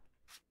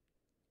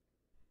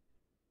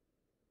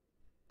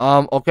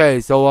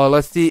 Okay, so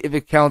let's see if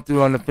it counts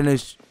through on the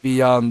finish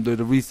the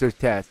research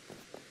test.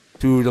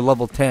 to the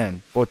level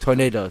 10 for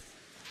Tornadus.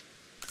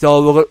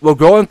 So we'll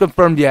go and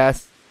confirm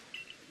yes.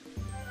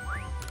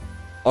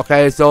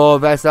 Okay, so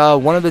that's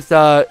one of his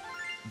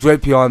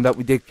Drapion that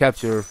we did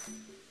capture.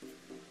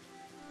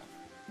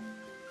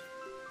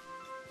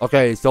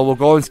 Okay, so we'll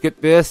go and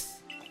skip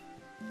this.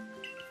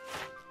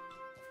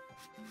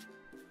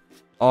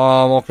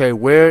 Okay,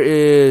 where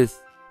is...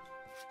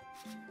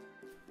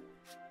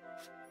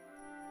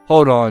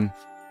 Hold on.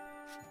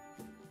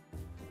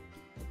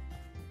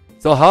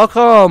 So how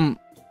come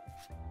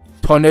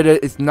Tornado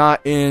is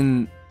not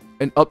in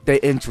an update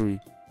entry?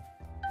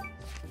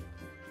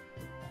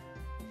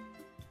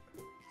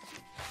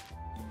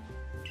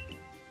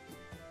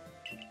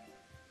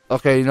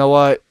 Okay, you know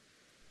what?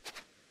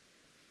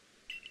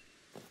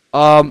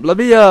 Let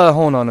me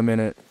hold on a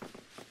minute.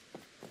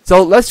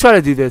 So let's try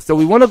to do this. So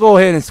we want to go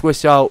ahead and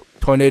switch out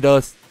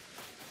Tornadus,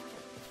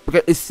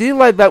 because it seems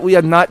like that we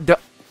have not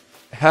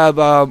had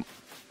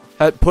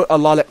put a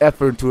lot of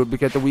effort into it,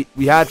 because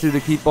we had to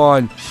keep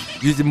on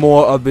using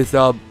more of this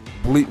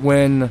bleak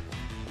wind.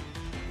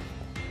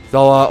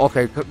 So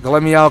okay,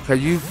 let me out.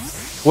 Can you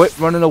quit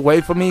running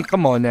away from me?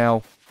 Come on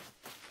now.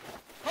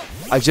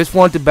 I just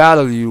want to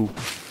battle you.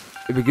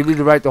 If it gives you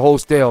the right to hold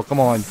still, come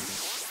on.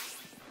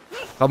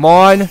 Come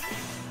on.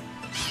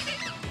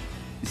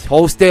 Just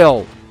hold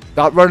still.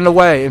 Stop running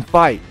away and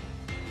fight.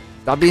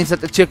 Stop being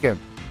such a chicken.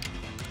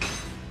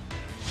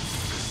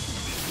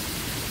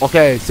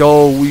 Okay,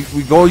 so we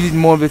go using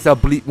more of this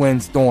bleak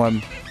wind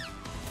storm.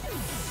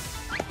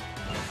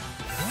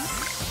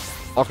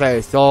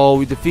 Okay, so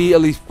we defeat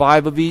at least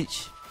 5 of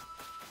each.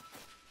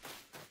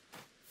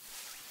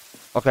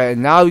 Okay,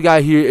 and now we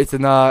got here, it's a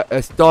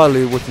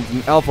Starly, which is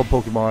an alpha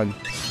Pokemon.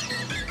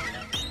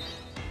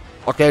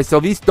 Okay,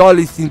 so these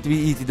Starlies seem to be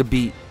easy to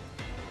beat.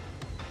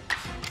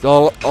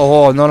 So,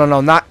 oh,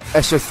 no, not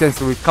extra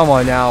sensory. Come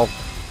on now.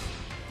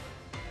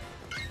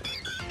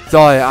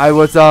 Sorry, I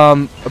was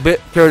a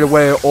bit carried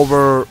away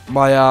over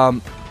my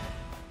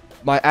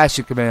my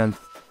action commands.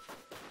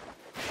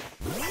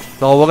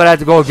 So we're gonna have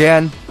to go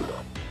again.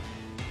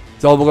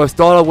 So we're gonna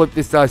start off with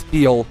this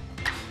Spiel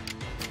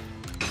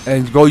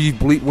and go use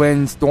Bleak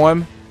Wind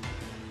Storm.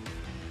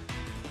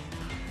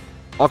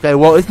 Okay,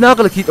 well, it's not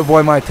gonna keep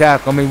avoiding my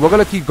attack. I mean, we're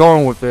gonna keep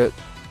going with it.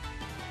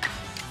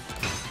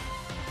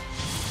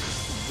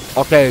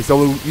 Okay, so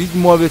we're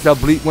using more of this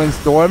Bleak Wind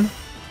Storm.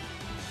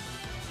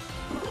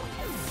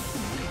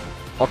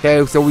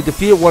 Okay, so we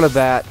defeated one of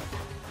that.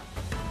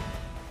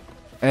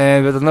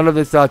 And there's another of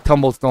this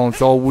Tumblestone.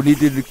 So we need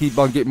to keep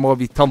on getting more of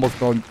these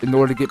Tumblestones in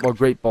order to get more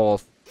Great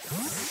Balls.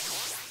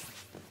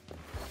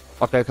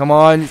 Okay, come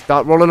on.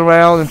 Stop rolling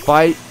around and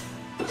fight.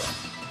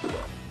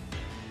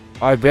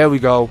 Alright, there we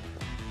go.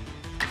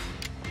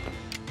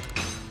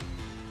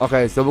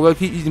 Okay, so we're going to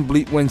keep using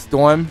Bleak Wind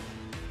Storm.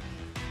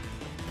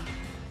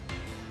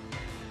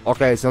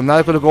 Okay, so I'm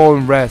not going to go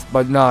and rest.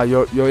 But nah,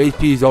 your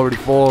HP is already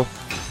full.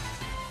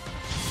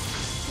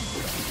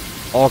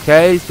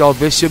 Okay, so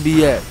this should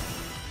be it.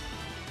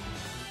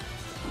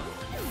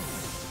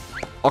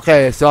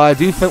 Okay, so I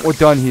do think we're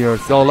done here.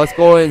 So let's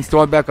go ahead and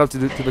storm back up to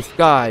the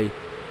sky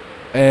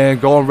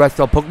and go and rest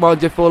our Pokemon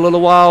just for a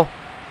little while.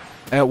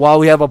 And while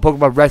we have our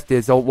Pokemon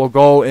rested, so we'll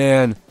go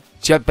and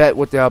check back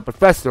with the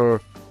professor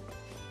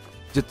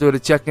just to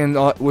check in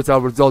with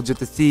our results, just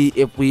to see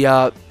if we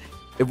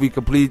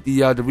complete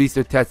the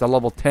research test at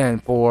level 10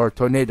 for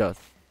Tornadus.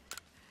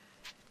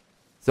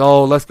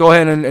 So let's go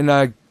ahead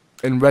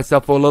and rest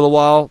up for a little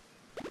while.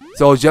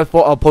 So just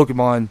for our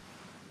Pokemon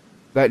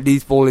that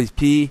needs full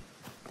HP.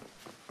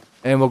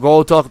 And we'll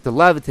go talk to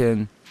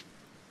Laviton.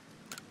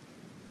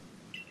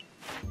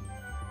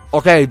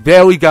 Okay,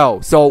 there we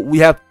go. So we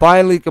have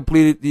finally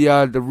completed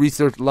the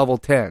research level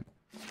 10.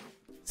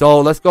 So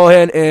let's go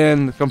ahead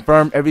and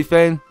confirm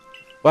everything.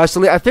 Well,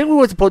 actually, I think we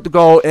were supposed to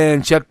go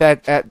and check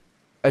back at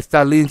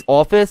Stylene's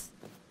office.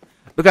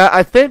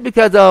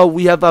 Because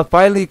we have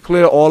finally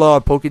cleared all our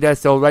Pokedex.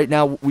 So right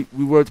now we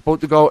were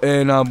supposed to go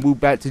and move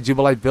back to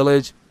Jubilite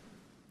Village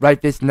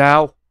right this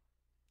now,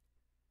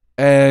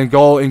 and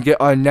go and get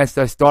our next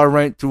star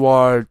rank to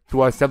our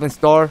 7th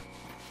star.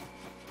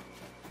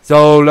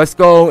 So let's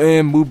go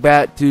and move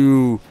back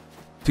to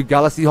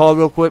Galaxy Hall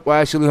real quick. Well,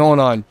 actually, hold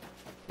on.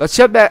 Let's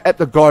check back at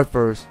the guard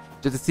first,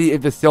 just to see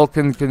if the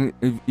Silken can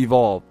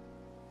evolve.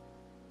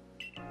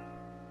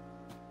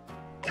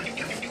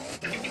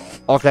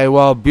 Okay,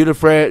 well,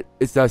 Beautifred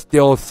is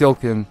still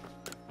Silken.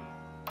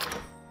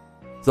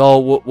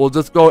 So we'll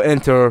just go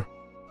enter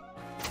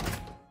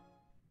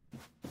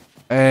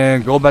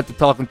and go back to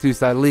talking to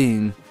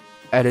Stylene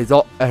at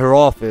her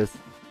office.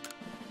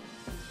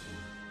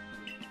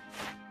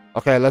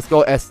 Okay, let's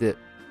go exit.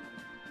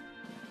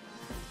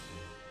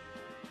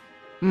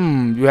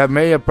 You have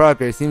made a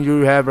progress. Seems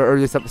you have an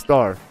early 7th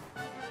star.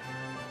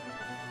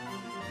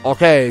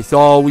 Okay,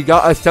 so we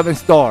got a 7th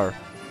star.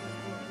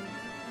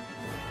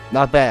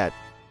 Not bad.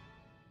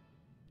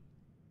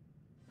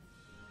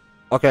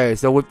 Okay,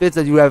 so with this,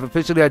 you have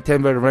officially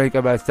attained the rank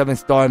of a 7th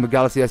star in the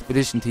Galaxy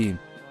Expedition team.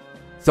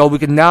 So we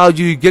can now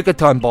use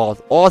Gigaton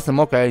Balls. Awesome,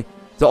 okay.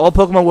 So all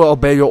Pokemon will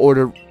obey your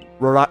order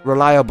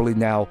reliably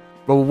now.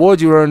 the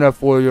reward you earn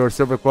for your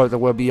silver quota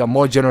will be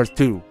more generous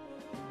too.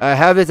 I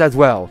have this as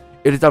well.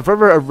 It is a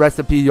further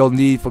recipe you'll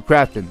need for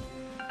crafting.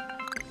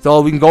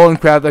 So we can go and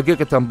craft a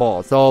Gigaton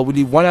ball. So we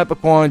need 1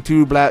 apricorn,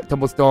 2 black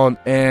tumblestone,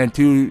 and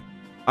 2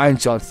 iron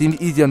shards.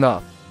 Seems easy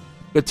enough.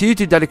 Continue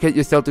to dedicate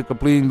yourself to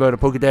completing the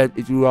Pokedex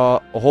if you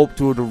hope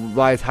to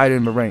rise higher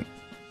in the rank.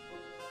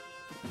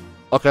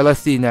 Okay, let's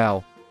see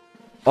now.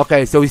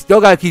 Okay, so we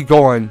still gotta keep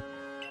going.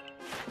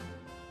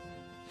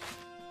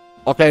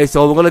 Okay,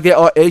 so we're gonna get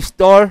our H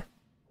star.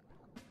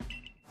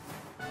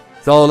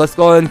 So let's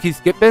go ahead and keep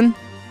skipping.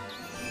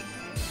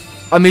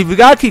 I mean, we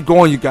gotta keep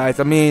going, you guys.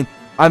 I mean,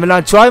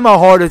 I'm trying my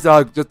hardest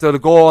just to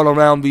go all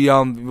around the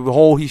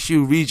whole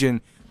Hishu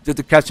region just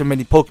to catch as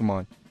many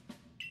Pokemon.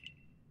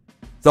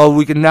 So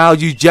we can now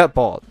use Jet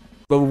Balls.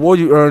 The reward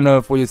you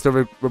earn for your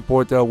server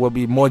report will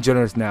be more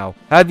generous now.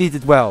 Have these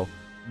as well.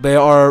 They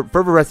are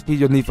further recipes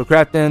you'll need for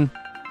crafting.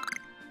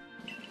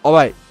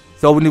 Alright,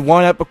 so we need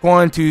 1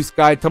 apricorn, 2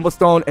 sky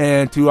tumblestone,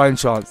 and 2 iron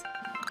shards.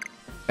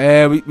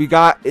 And we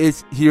got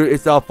is here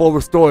it's a full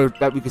restore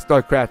that we can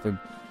start crafting.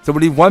 So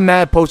we need 1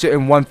 mad potion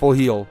and 1 full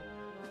heal.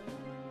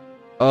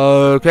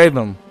 Okay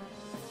then.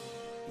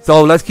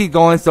 So let's keep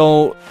going.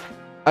 So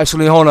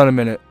actually hold on a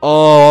minute.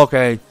 Oh,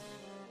 okay.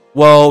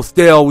 Well,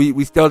 still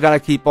we still gotta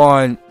keep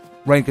on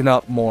ranking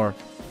up more.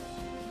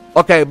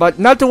 Okay, but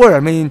not to worry. I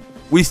mean,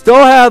 we still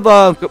have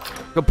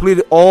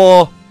completed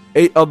all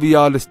 8 of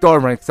the star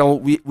ranks, so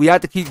we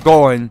have to keep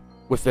going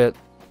with it.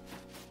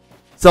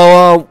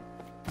 So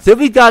since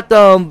we got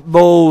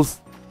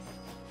those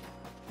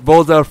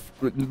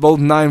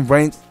 9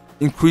 ranks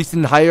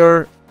increasing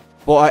higher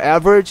for our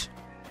average,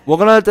 we're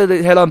gonna have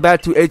to head on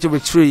back to Age of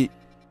Retreat,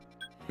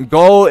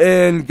 go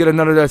and get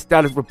another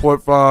status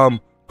report from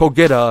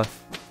Kogita,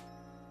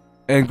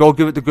 and go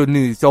give it the good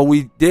news. So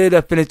we did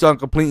finish on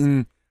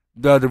completing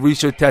the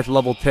research test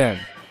level 10.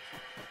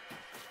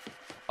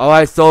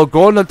 Alright, so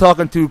going and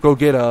talking to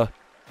Kogita.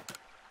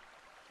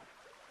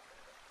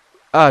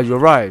 Ah, you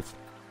arrived.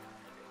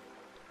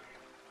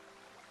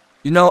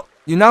 You now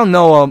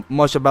know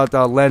much about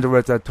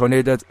Landorus,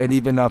 Tornadus, and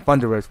even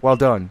Thunderous. Well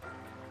done.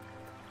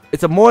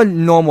 It's a more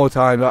normal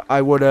time.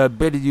 I would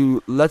bid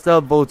you let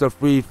the boats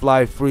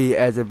fly free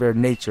as of their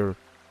nature.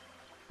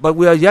 But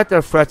we are yet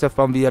to fresh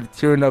from the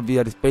tyranny of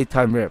the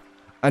space-time rift.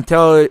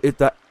 Until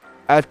it's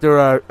after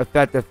our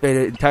effect has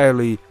faded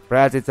entirely,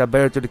 perhaps it's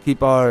better to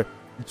keep our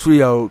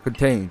trio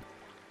contained.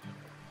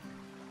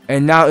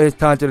 And now it's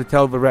time to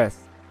tell the rest.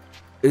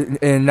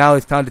 And now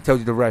it's time to tell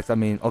you the rest. I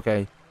mean,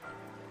 okay.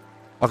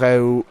 Okay,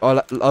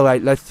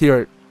 alright, let's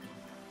hear it.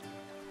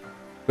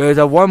 There's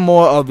one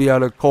more of the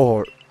other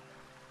cohort.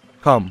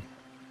 Come.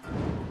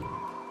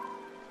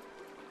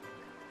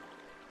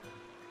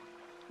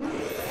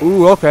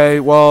 Ooh,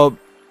 okay, well,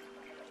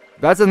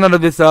 that's another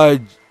of this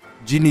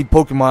genie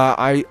Pokemon.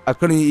 I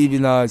couldn't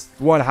even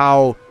sworn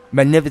how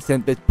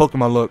magnificent this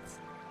Pokemon looks.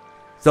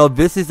 So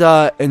this is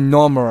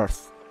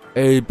Enamorus,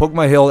 a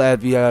Pokemon hailed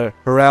at the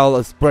Herald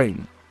of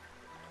Spring.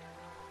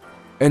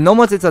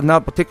 Enamorus is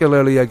not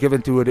particularly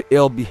given to the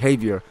ill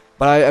behavior,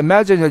 but I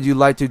imagine that you'd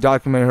like to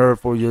document her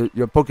for your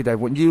Pokedex,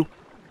 wouldn't you?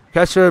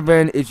 Catch her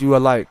then if you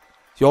would like.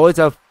 She always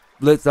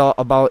flits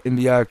about in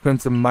the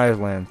Crimson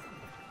Mirelands.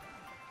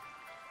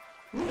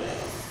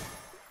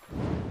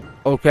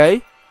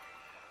 Okay.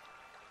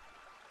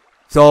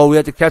 So we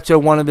have to capture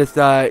one of this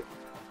Enamorus,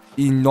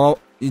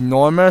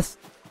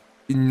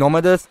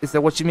 is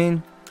that what you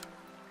mean?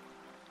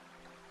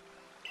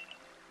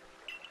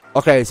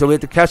 Okay, so we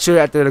have to catch her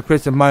at the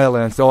Crimson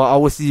Mirelands, so I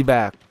will see you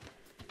back.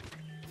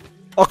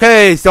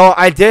 Okay, so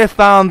I did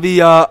found the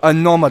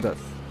Enamorus.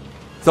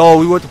 So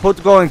we were supposed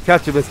to go and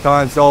catch it this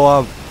time,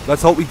 so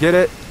let's hope we get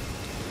it.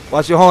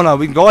 Watch your hold on,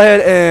 we can go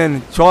ahead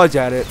and charge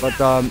at it, but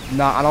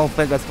nah, I don't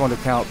think that's going to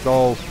count.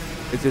 So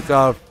it's just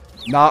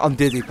nah, I'm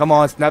dizzy. Come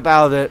on, snap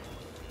out of it.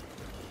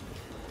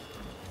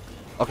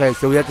 Okay,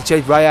 so we have to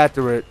chase right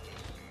after it.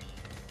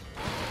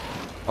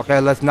 Okay,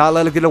 let's not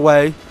let it get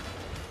away.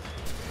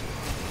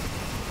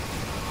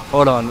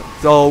 Hold on.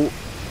 So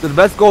the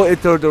best goal is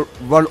to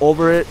run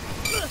over it.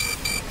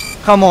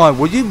 Come on,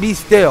 will you be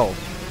still?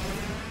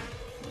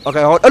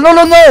 Okay, hold on.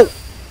 No!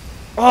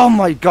 Oh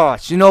my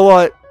gosh, you know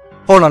what?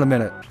 Hold on a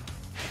minute.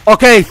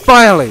 Okay,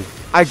 finally,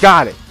 I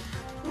got it.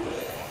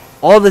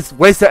 All this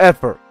waste of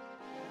effort.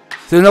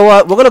 So you know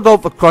what? We're gonna go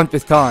for crunch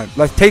this time.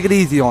 Let's take it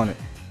easy on it.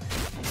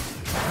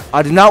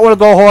 I do not want to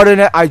go hard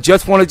in it. I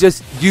just want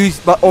to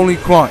use my only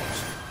crunch.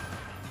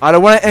 I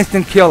don't want to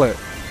instant kill it.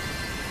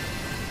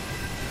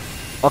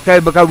 Okay,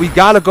 because we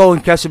gotta go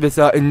and catch this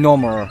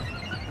Enamorus.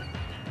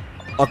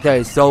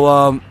 Okay,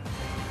 so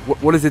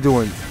what is it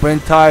doing?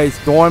 Sprint Tide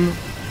Storm?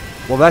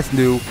 Well, that's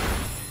new.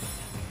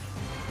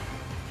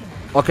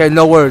 Okay,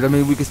 no worries. I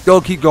mean, we can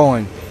still keep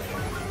going.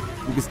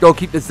 We can still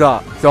keep this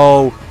up.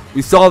 So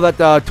we saw that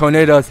the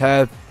Tornadus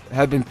have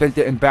been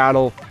defeated in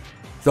battle.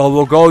 So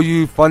we'll go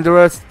use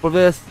Thunderous for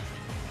this.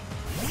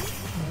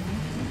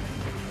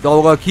 So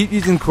we're gonna keep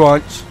using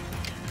Crunch.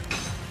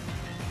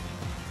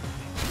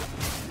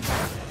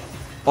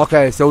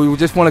 Okay, so we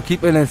just want to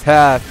keep it in his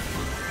half.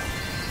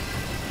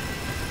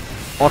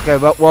 Okay,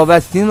 well,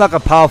 that seems like a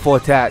powerful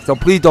attack, so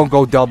please don't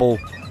go double.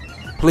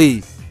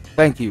 Please.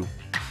 Thank you.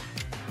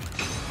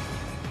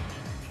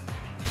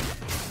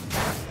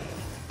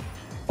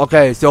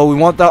 Okay, so we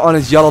want that on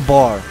his yellow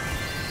bar.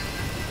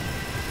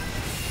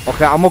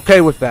 Okay, I'm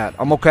okay with that.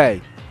 I'm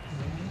okay.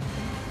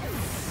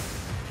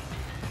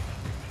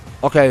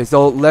 Okay,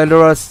 so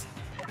Enamorus,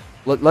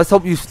 let's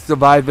hope you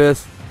survive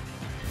this.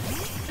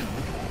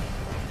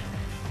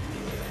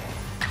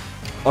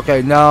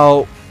 Okay,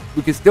 now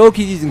we can still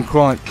keep using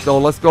Crunch, so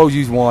let's go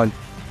use one.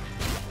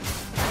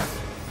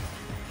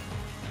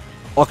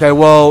 Okay,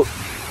 well,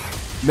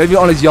 maybe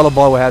on his yellow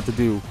bar we'll have to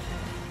do.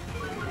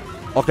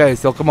 Okay,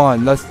 so come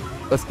on, let's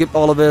skip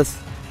all of this.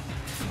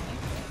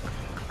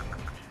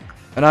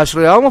 And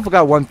actually, I almost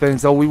forgot one thing.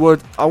 So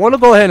I want to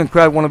go ahead and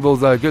crack one of those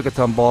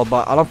Gigaton ball,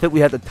 but I don't think we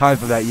have the time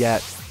for that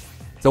yet.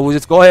 So we'll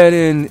just go ahead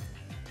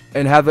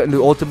and have it in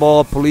the Ultra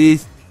Ball.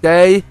 Please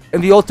stay in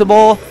the Ultra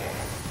Ball.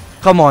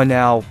 Come on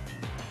now.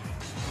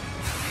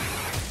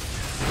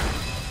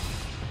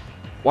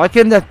 Why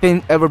can't that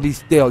thing ever be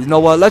still? You know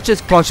what? Let's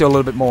just crunch it a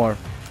little bit more.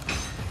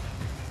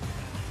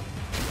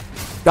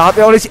 Stop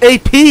it on its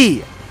AP.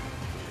 You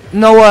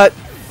know what?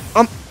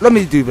 Let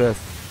me do this.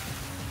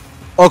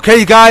 Okay,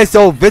 you guys,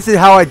 so this is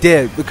how I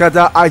did, because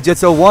I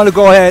just want to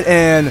go ahead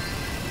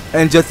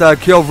and just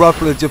kill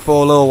Ruffler just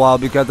for a little while,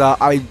 because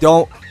I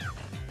don't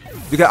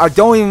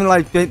even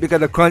like think,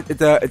 because the crunch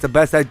it's the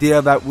best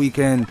idea that we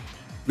can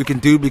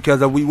do,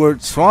 because we were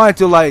trying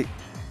to like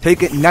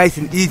take it nice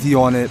and easy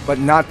on it, but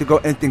not to go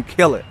instant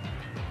kill it.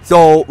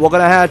 So we're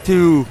gonna have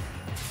to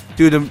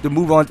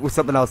move on with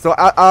something else. So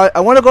I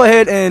want to go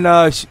ahead and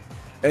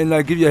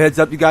give you a heads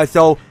up, you guys.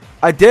 So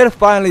I did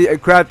finally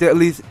craft at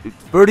least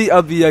 30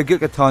 of the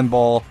Gigaton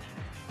ball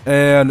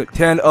and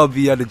 10 of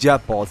the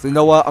jet ball. So you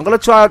know what? I'm gonna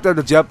try out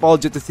the jet ball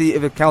just to see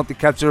if it counts to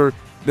capture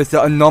this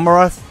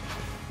Enamorus.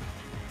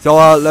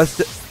 So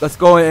let's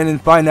go in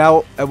and find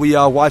out as we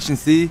watch and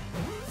see.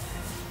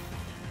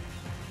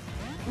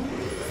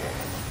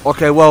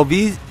 Okay, well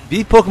these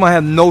Pokemon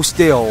have no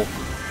steel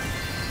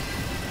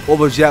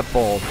over jet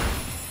ball.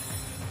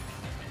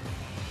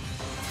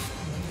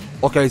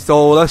 Okay,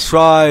 so let's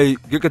try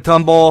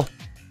Gigaton ball.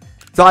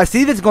 So I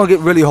see this is going to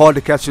get really hard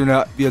to capture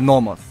the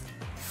Enamorus.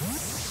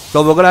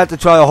 So we're going to have to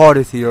try our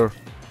hardest here.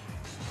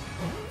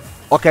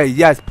 Okay,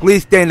 yes,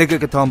 please stay in the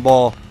Gigaton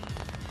ball.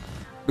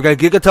 Because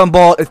Gigaton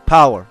ball is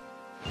power.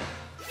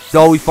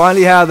 So we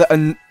finally have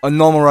an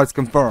Enamorus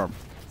confirmed.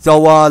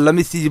 So let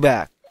me see you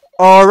back.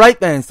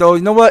 Alright then, so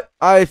you know what?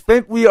 I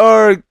think we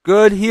are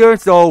good here.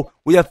 So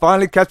we have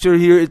finally captured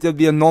here is the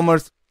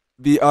Enamorus,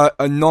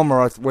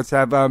 which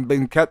have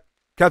been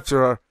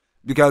captured.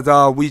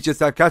 Because we just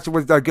captured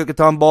with the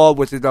Gigaton ball,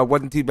 which is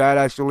wasn't too bad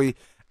actually,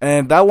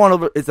 and that one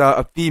over is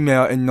a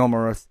female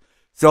Enamorus.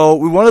 So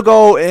we want to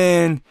go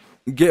and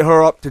get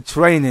her up to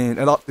training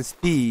and up to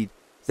speed.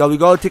 So we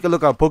go take a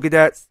look at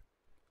Pokedex,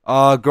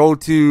 go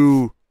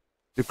to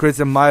the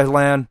Crimson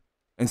Mirelands,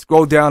 and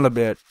scroll down a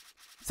bit.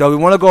 So we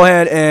want to go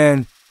ahead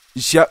and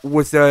check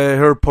with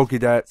her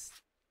Pokedex,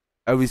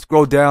 and we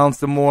scroll down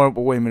some more.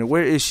 But wait a minute,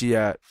 where is she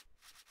at?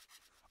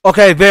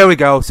 Okay, there we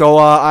go. So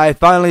I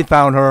finally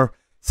found her.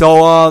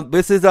 So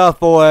this is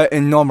for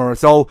Enamorus.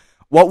 So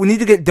what we need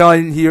to get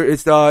done here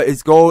is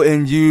go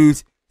and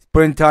use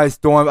Sprint-type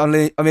Storm. I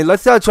mean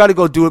let's try to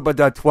go do it,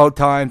 but 12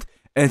 times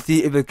and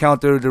see if it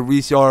counters the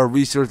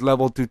research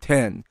level to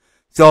 10.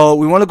 So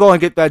we want to go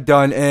and get that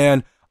done,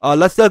 and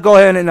let's go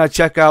ahead and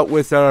check out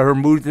with her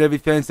moves and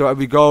everything. So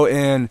we go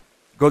to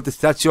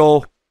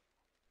Satchel.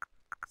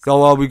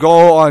 So we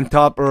go on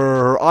top of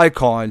her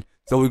icon.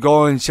 So we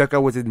go and check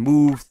out with his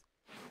moves.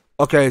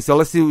 Okay, so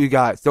let's see what we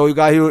got. So we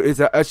got here is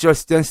an extra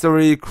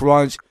sensory,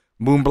 crunch,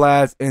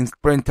 moonblast, and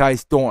sprint-type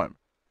storm.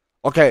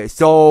 Okay,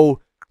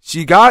 so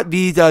she got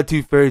these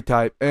two fairy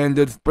type, and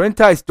the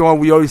sprint-type storm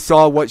we already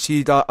saw what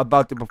she's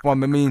about to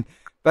perform. I mean,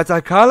 that's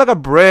kind of like a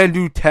brand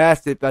new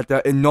tactic that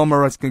the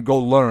Enamorus can go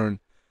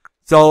learn.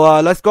 So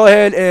let's go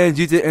ahead and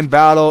use it in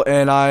battle,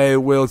 and I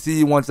will see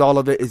you once all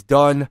of it is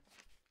done.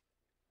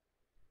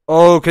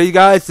 Okay, you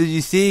guys, so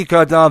you see,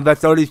 because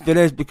that's already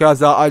finished,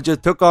 because I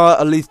just took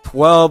at least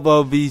 12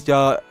 of these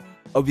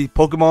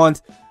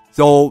Pokemons,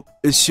 so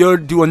it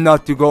should do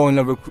enough to go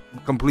and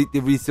complete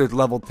the research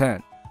level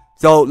 10.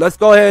 So let's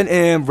go ahead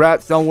and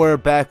wrap somewhere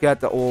back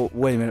at the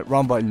wait a minute,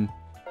 wrong button.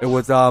 It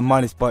was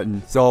minus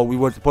button. So we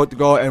were supposed to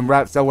go and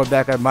wrap somewhere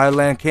back at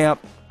Mireland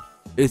camp.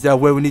 Is that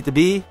where we need to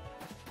be?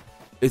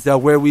 Is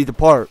that where we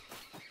depart?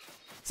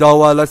 So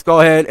let's go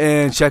ahead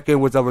and check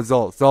in with the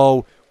results.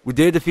 So we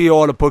did defeat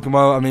all the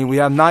Pokemon. I mean, we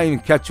have not even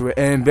captured it,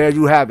 and there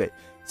you have it.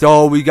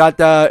 So we got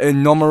the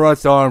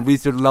Enamorus on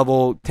research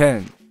level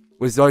 10,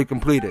 which is already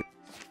completed.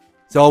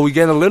 So we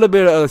get a little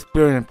bit of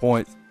experience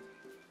points,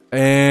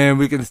 and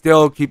we can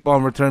still keep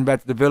on returning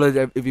back to the village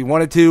if we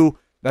wanted to.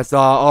 That's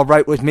all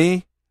right with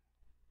me.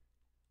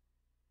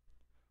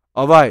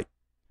 All right,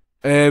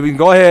 and we can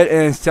go ahead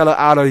and sell it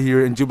out of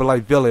here in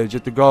Jubilite Village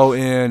just to go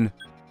and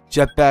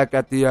jet back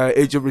at the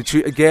Age of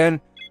Retreat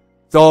again.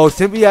 So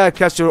since we had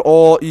captured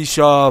all each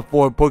 4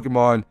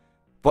 Pokemon,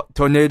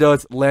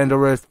 Tornadus,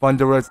 Landorus,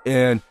 Thunderous,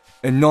 and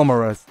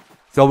Enamorus.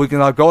 So we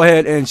can go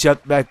ahead and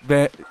shut back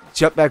there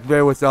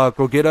with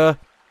Gogeta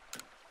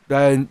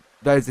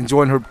that is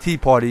enjoying her tea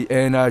party,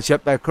 and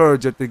shut back her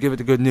just to give it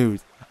the good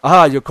news.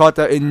 Aha, you caught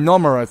the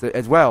Enamorus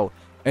as well,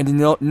 and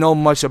you know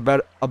much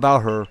about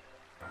her.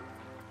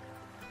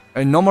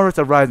 Enamorus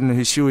arrives in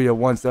Hishuia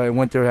once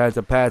winter has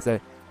passed,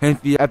 hence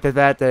after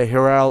that the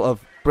Herald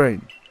of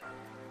Spring.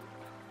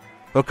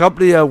 Her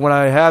company, when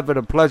I have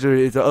the pleasure,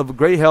 is of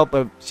great help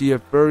if she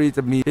furries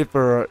to me if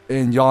her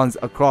and yawns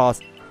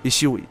across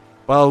Hishui.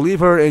 But I'll leave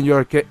her in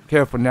your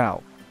care for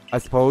now, I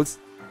suppose.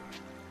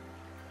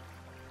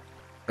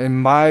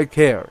 In my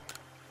care.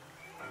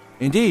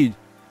 Indeed,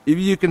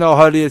 even you can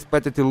hardly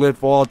expect her to live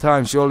for all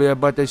time, surely,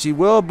 but that she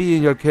will be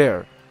in your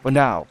care for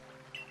now.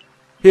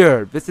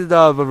 Here, this is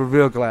the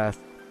reveal glass.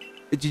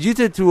 Introduce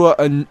it to a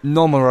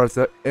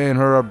Enamorus and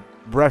her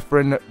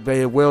brethren.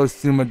 They will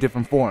assume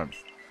different forms.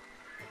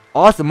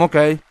 Awesome,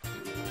 okay.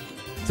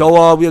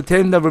 So we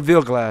obtained the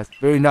reveal glass.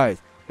 Very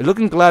nice. A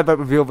looking glass that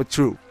reveals the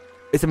truth.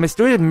 It's a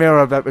mysterious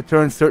mirror that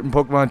returns certain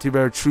Pokemon to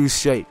their true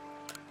shape.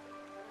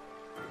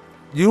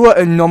 You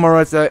and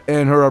Enamorus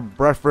and her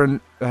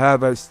brethren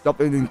have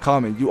something in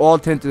common. You all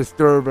tend to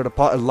disturb the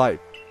part of life.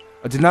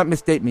 Do not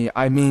mistake me.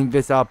 I mean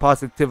this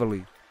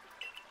positively.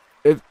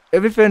 If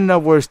everything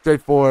were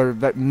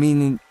straightforward, that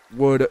meaning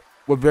would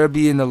there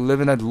be in the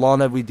living as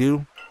long as we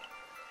do?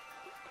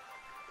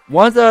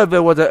 Once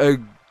there was a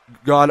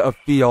god of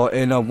field,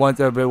 and once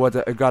there was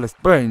a god of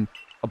spring.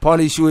 Upon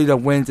Hishui the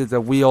winds is a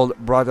wheel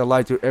brought the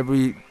light to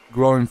every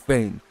growing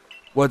thing.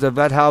 Was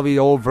that how the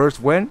old verse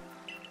went?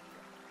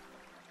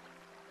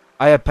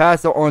 I have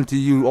passed it on to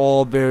you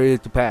all there is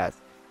to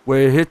pass.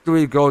 Where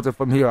history goes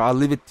from here, I'll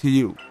leave it to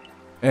you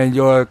and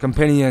your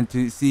companion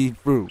to see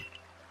through.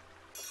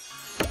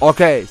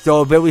 Okay,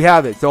 so there we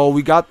have it. So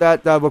we got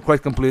that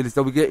request completed.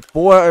 So we get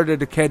 4 of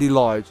the candy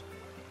large.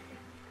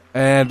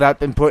 And that's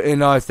been put in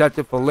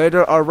section for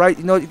later. Alright,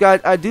 you know you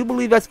guys, I do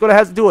believe that's going to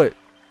have to do it.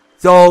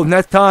 So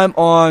next time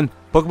on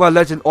Pokemon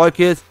Legends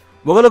Arceus,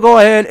 we're going to go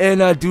ahead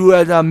and do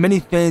as many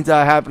things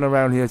that happen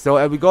around here. So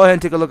if we go ahead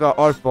and take a look at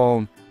our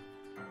phone.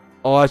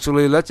 Oh,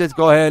 actually, let's just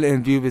go ahead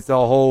and view this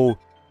whole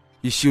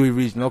Hishui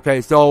region.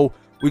 Okay, so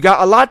we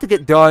got a lot to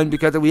get done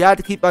because we had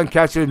to keep on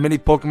capturing many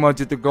Pokemon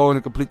just to go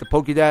and complete the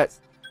Pokedex.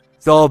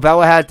 So that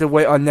will have to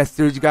wait on next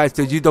series, you guys.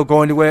 So you don't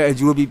go anywhere, and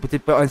you will be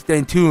particularly on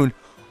staying tuned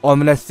on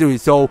the next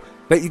series. So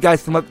thank you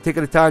guys so much for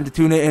taking the time to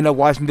tune in and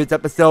watching this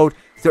episode.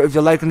 So if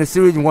you're liking the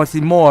series and want to see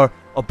more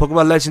of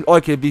Pokemon Legends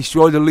Arceus, be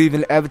sure to leave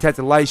an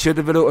advertisement, like, share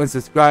the video, and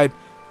subscribe.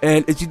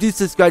 And if you do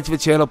subscribe to the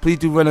channel, please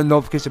do ring the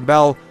notification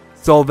bell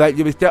so that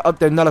you'll be stay up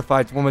there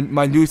notified when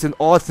my news and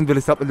awesome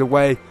videos up in the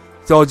way.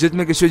 So just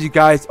making sure you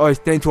guys are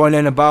staying tuned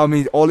in, and by all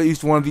means, all of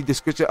each one of the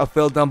description are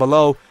filled down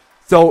below.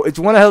 So if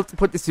you want to help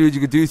support the series, you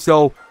can do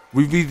so.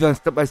 We read them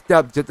step by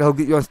step just to help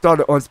get you on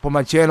started on support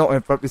my channel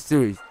and throughout the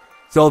series.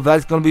 So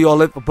that's going to be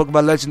all it for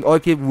Pokemon Legends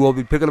Arceus. We will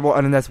be picking up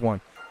on the next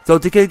one. So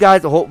take care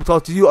guys, I hope we'll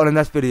talk to you on the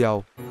next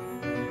video.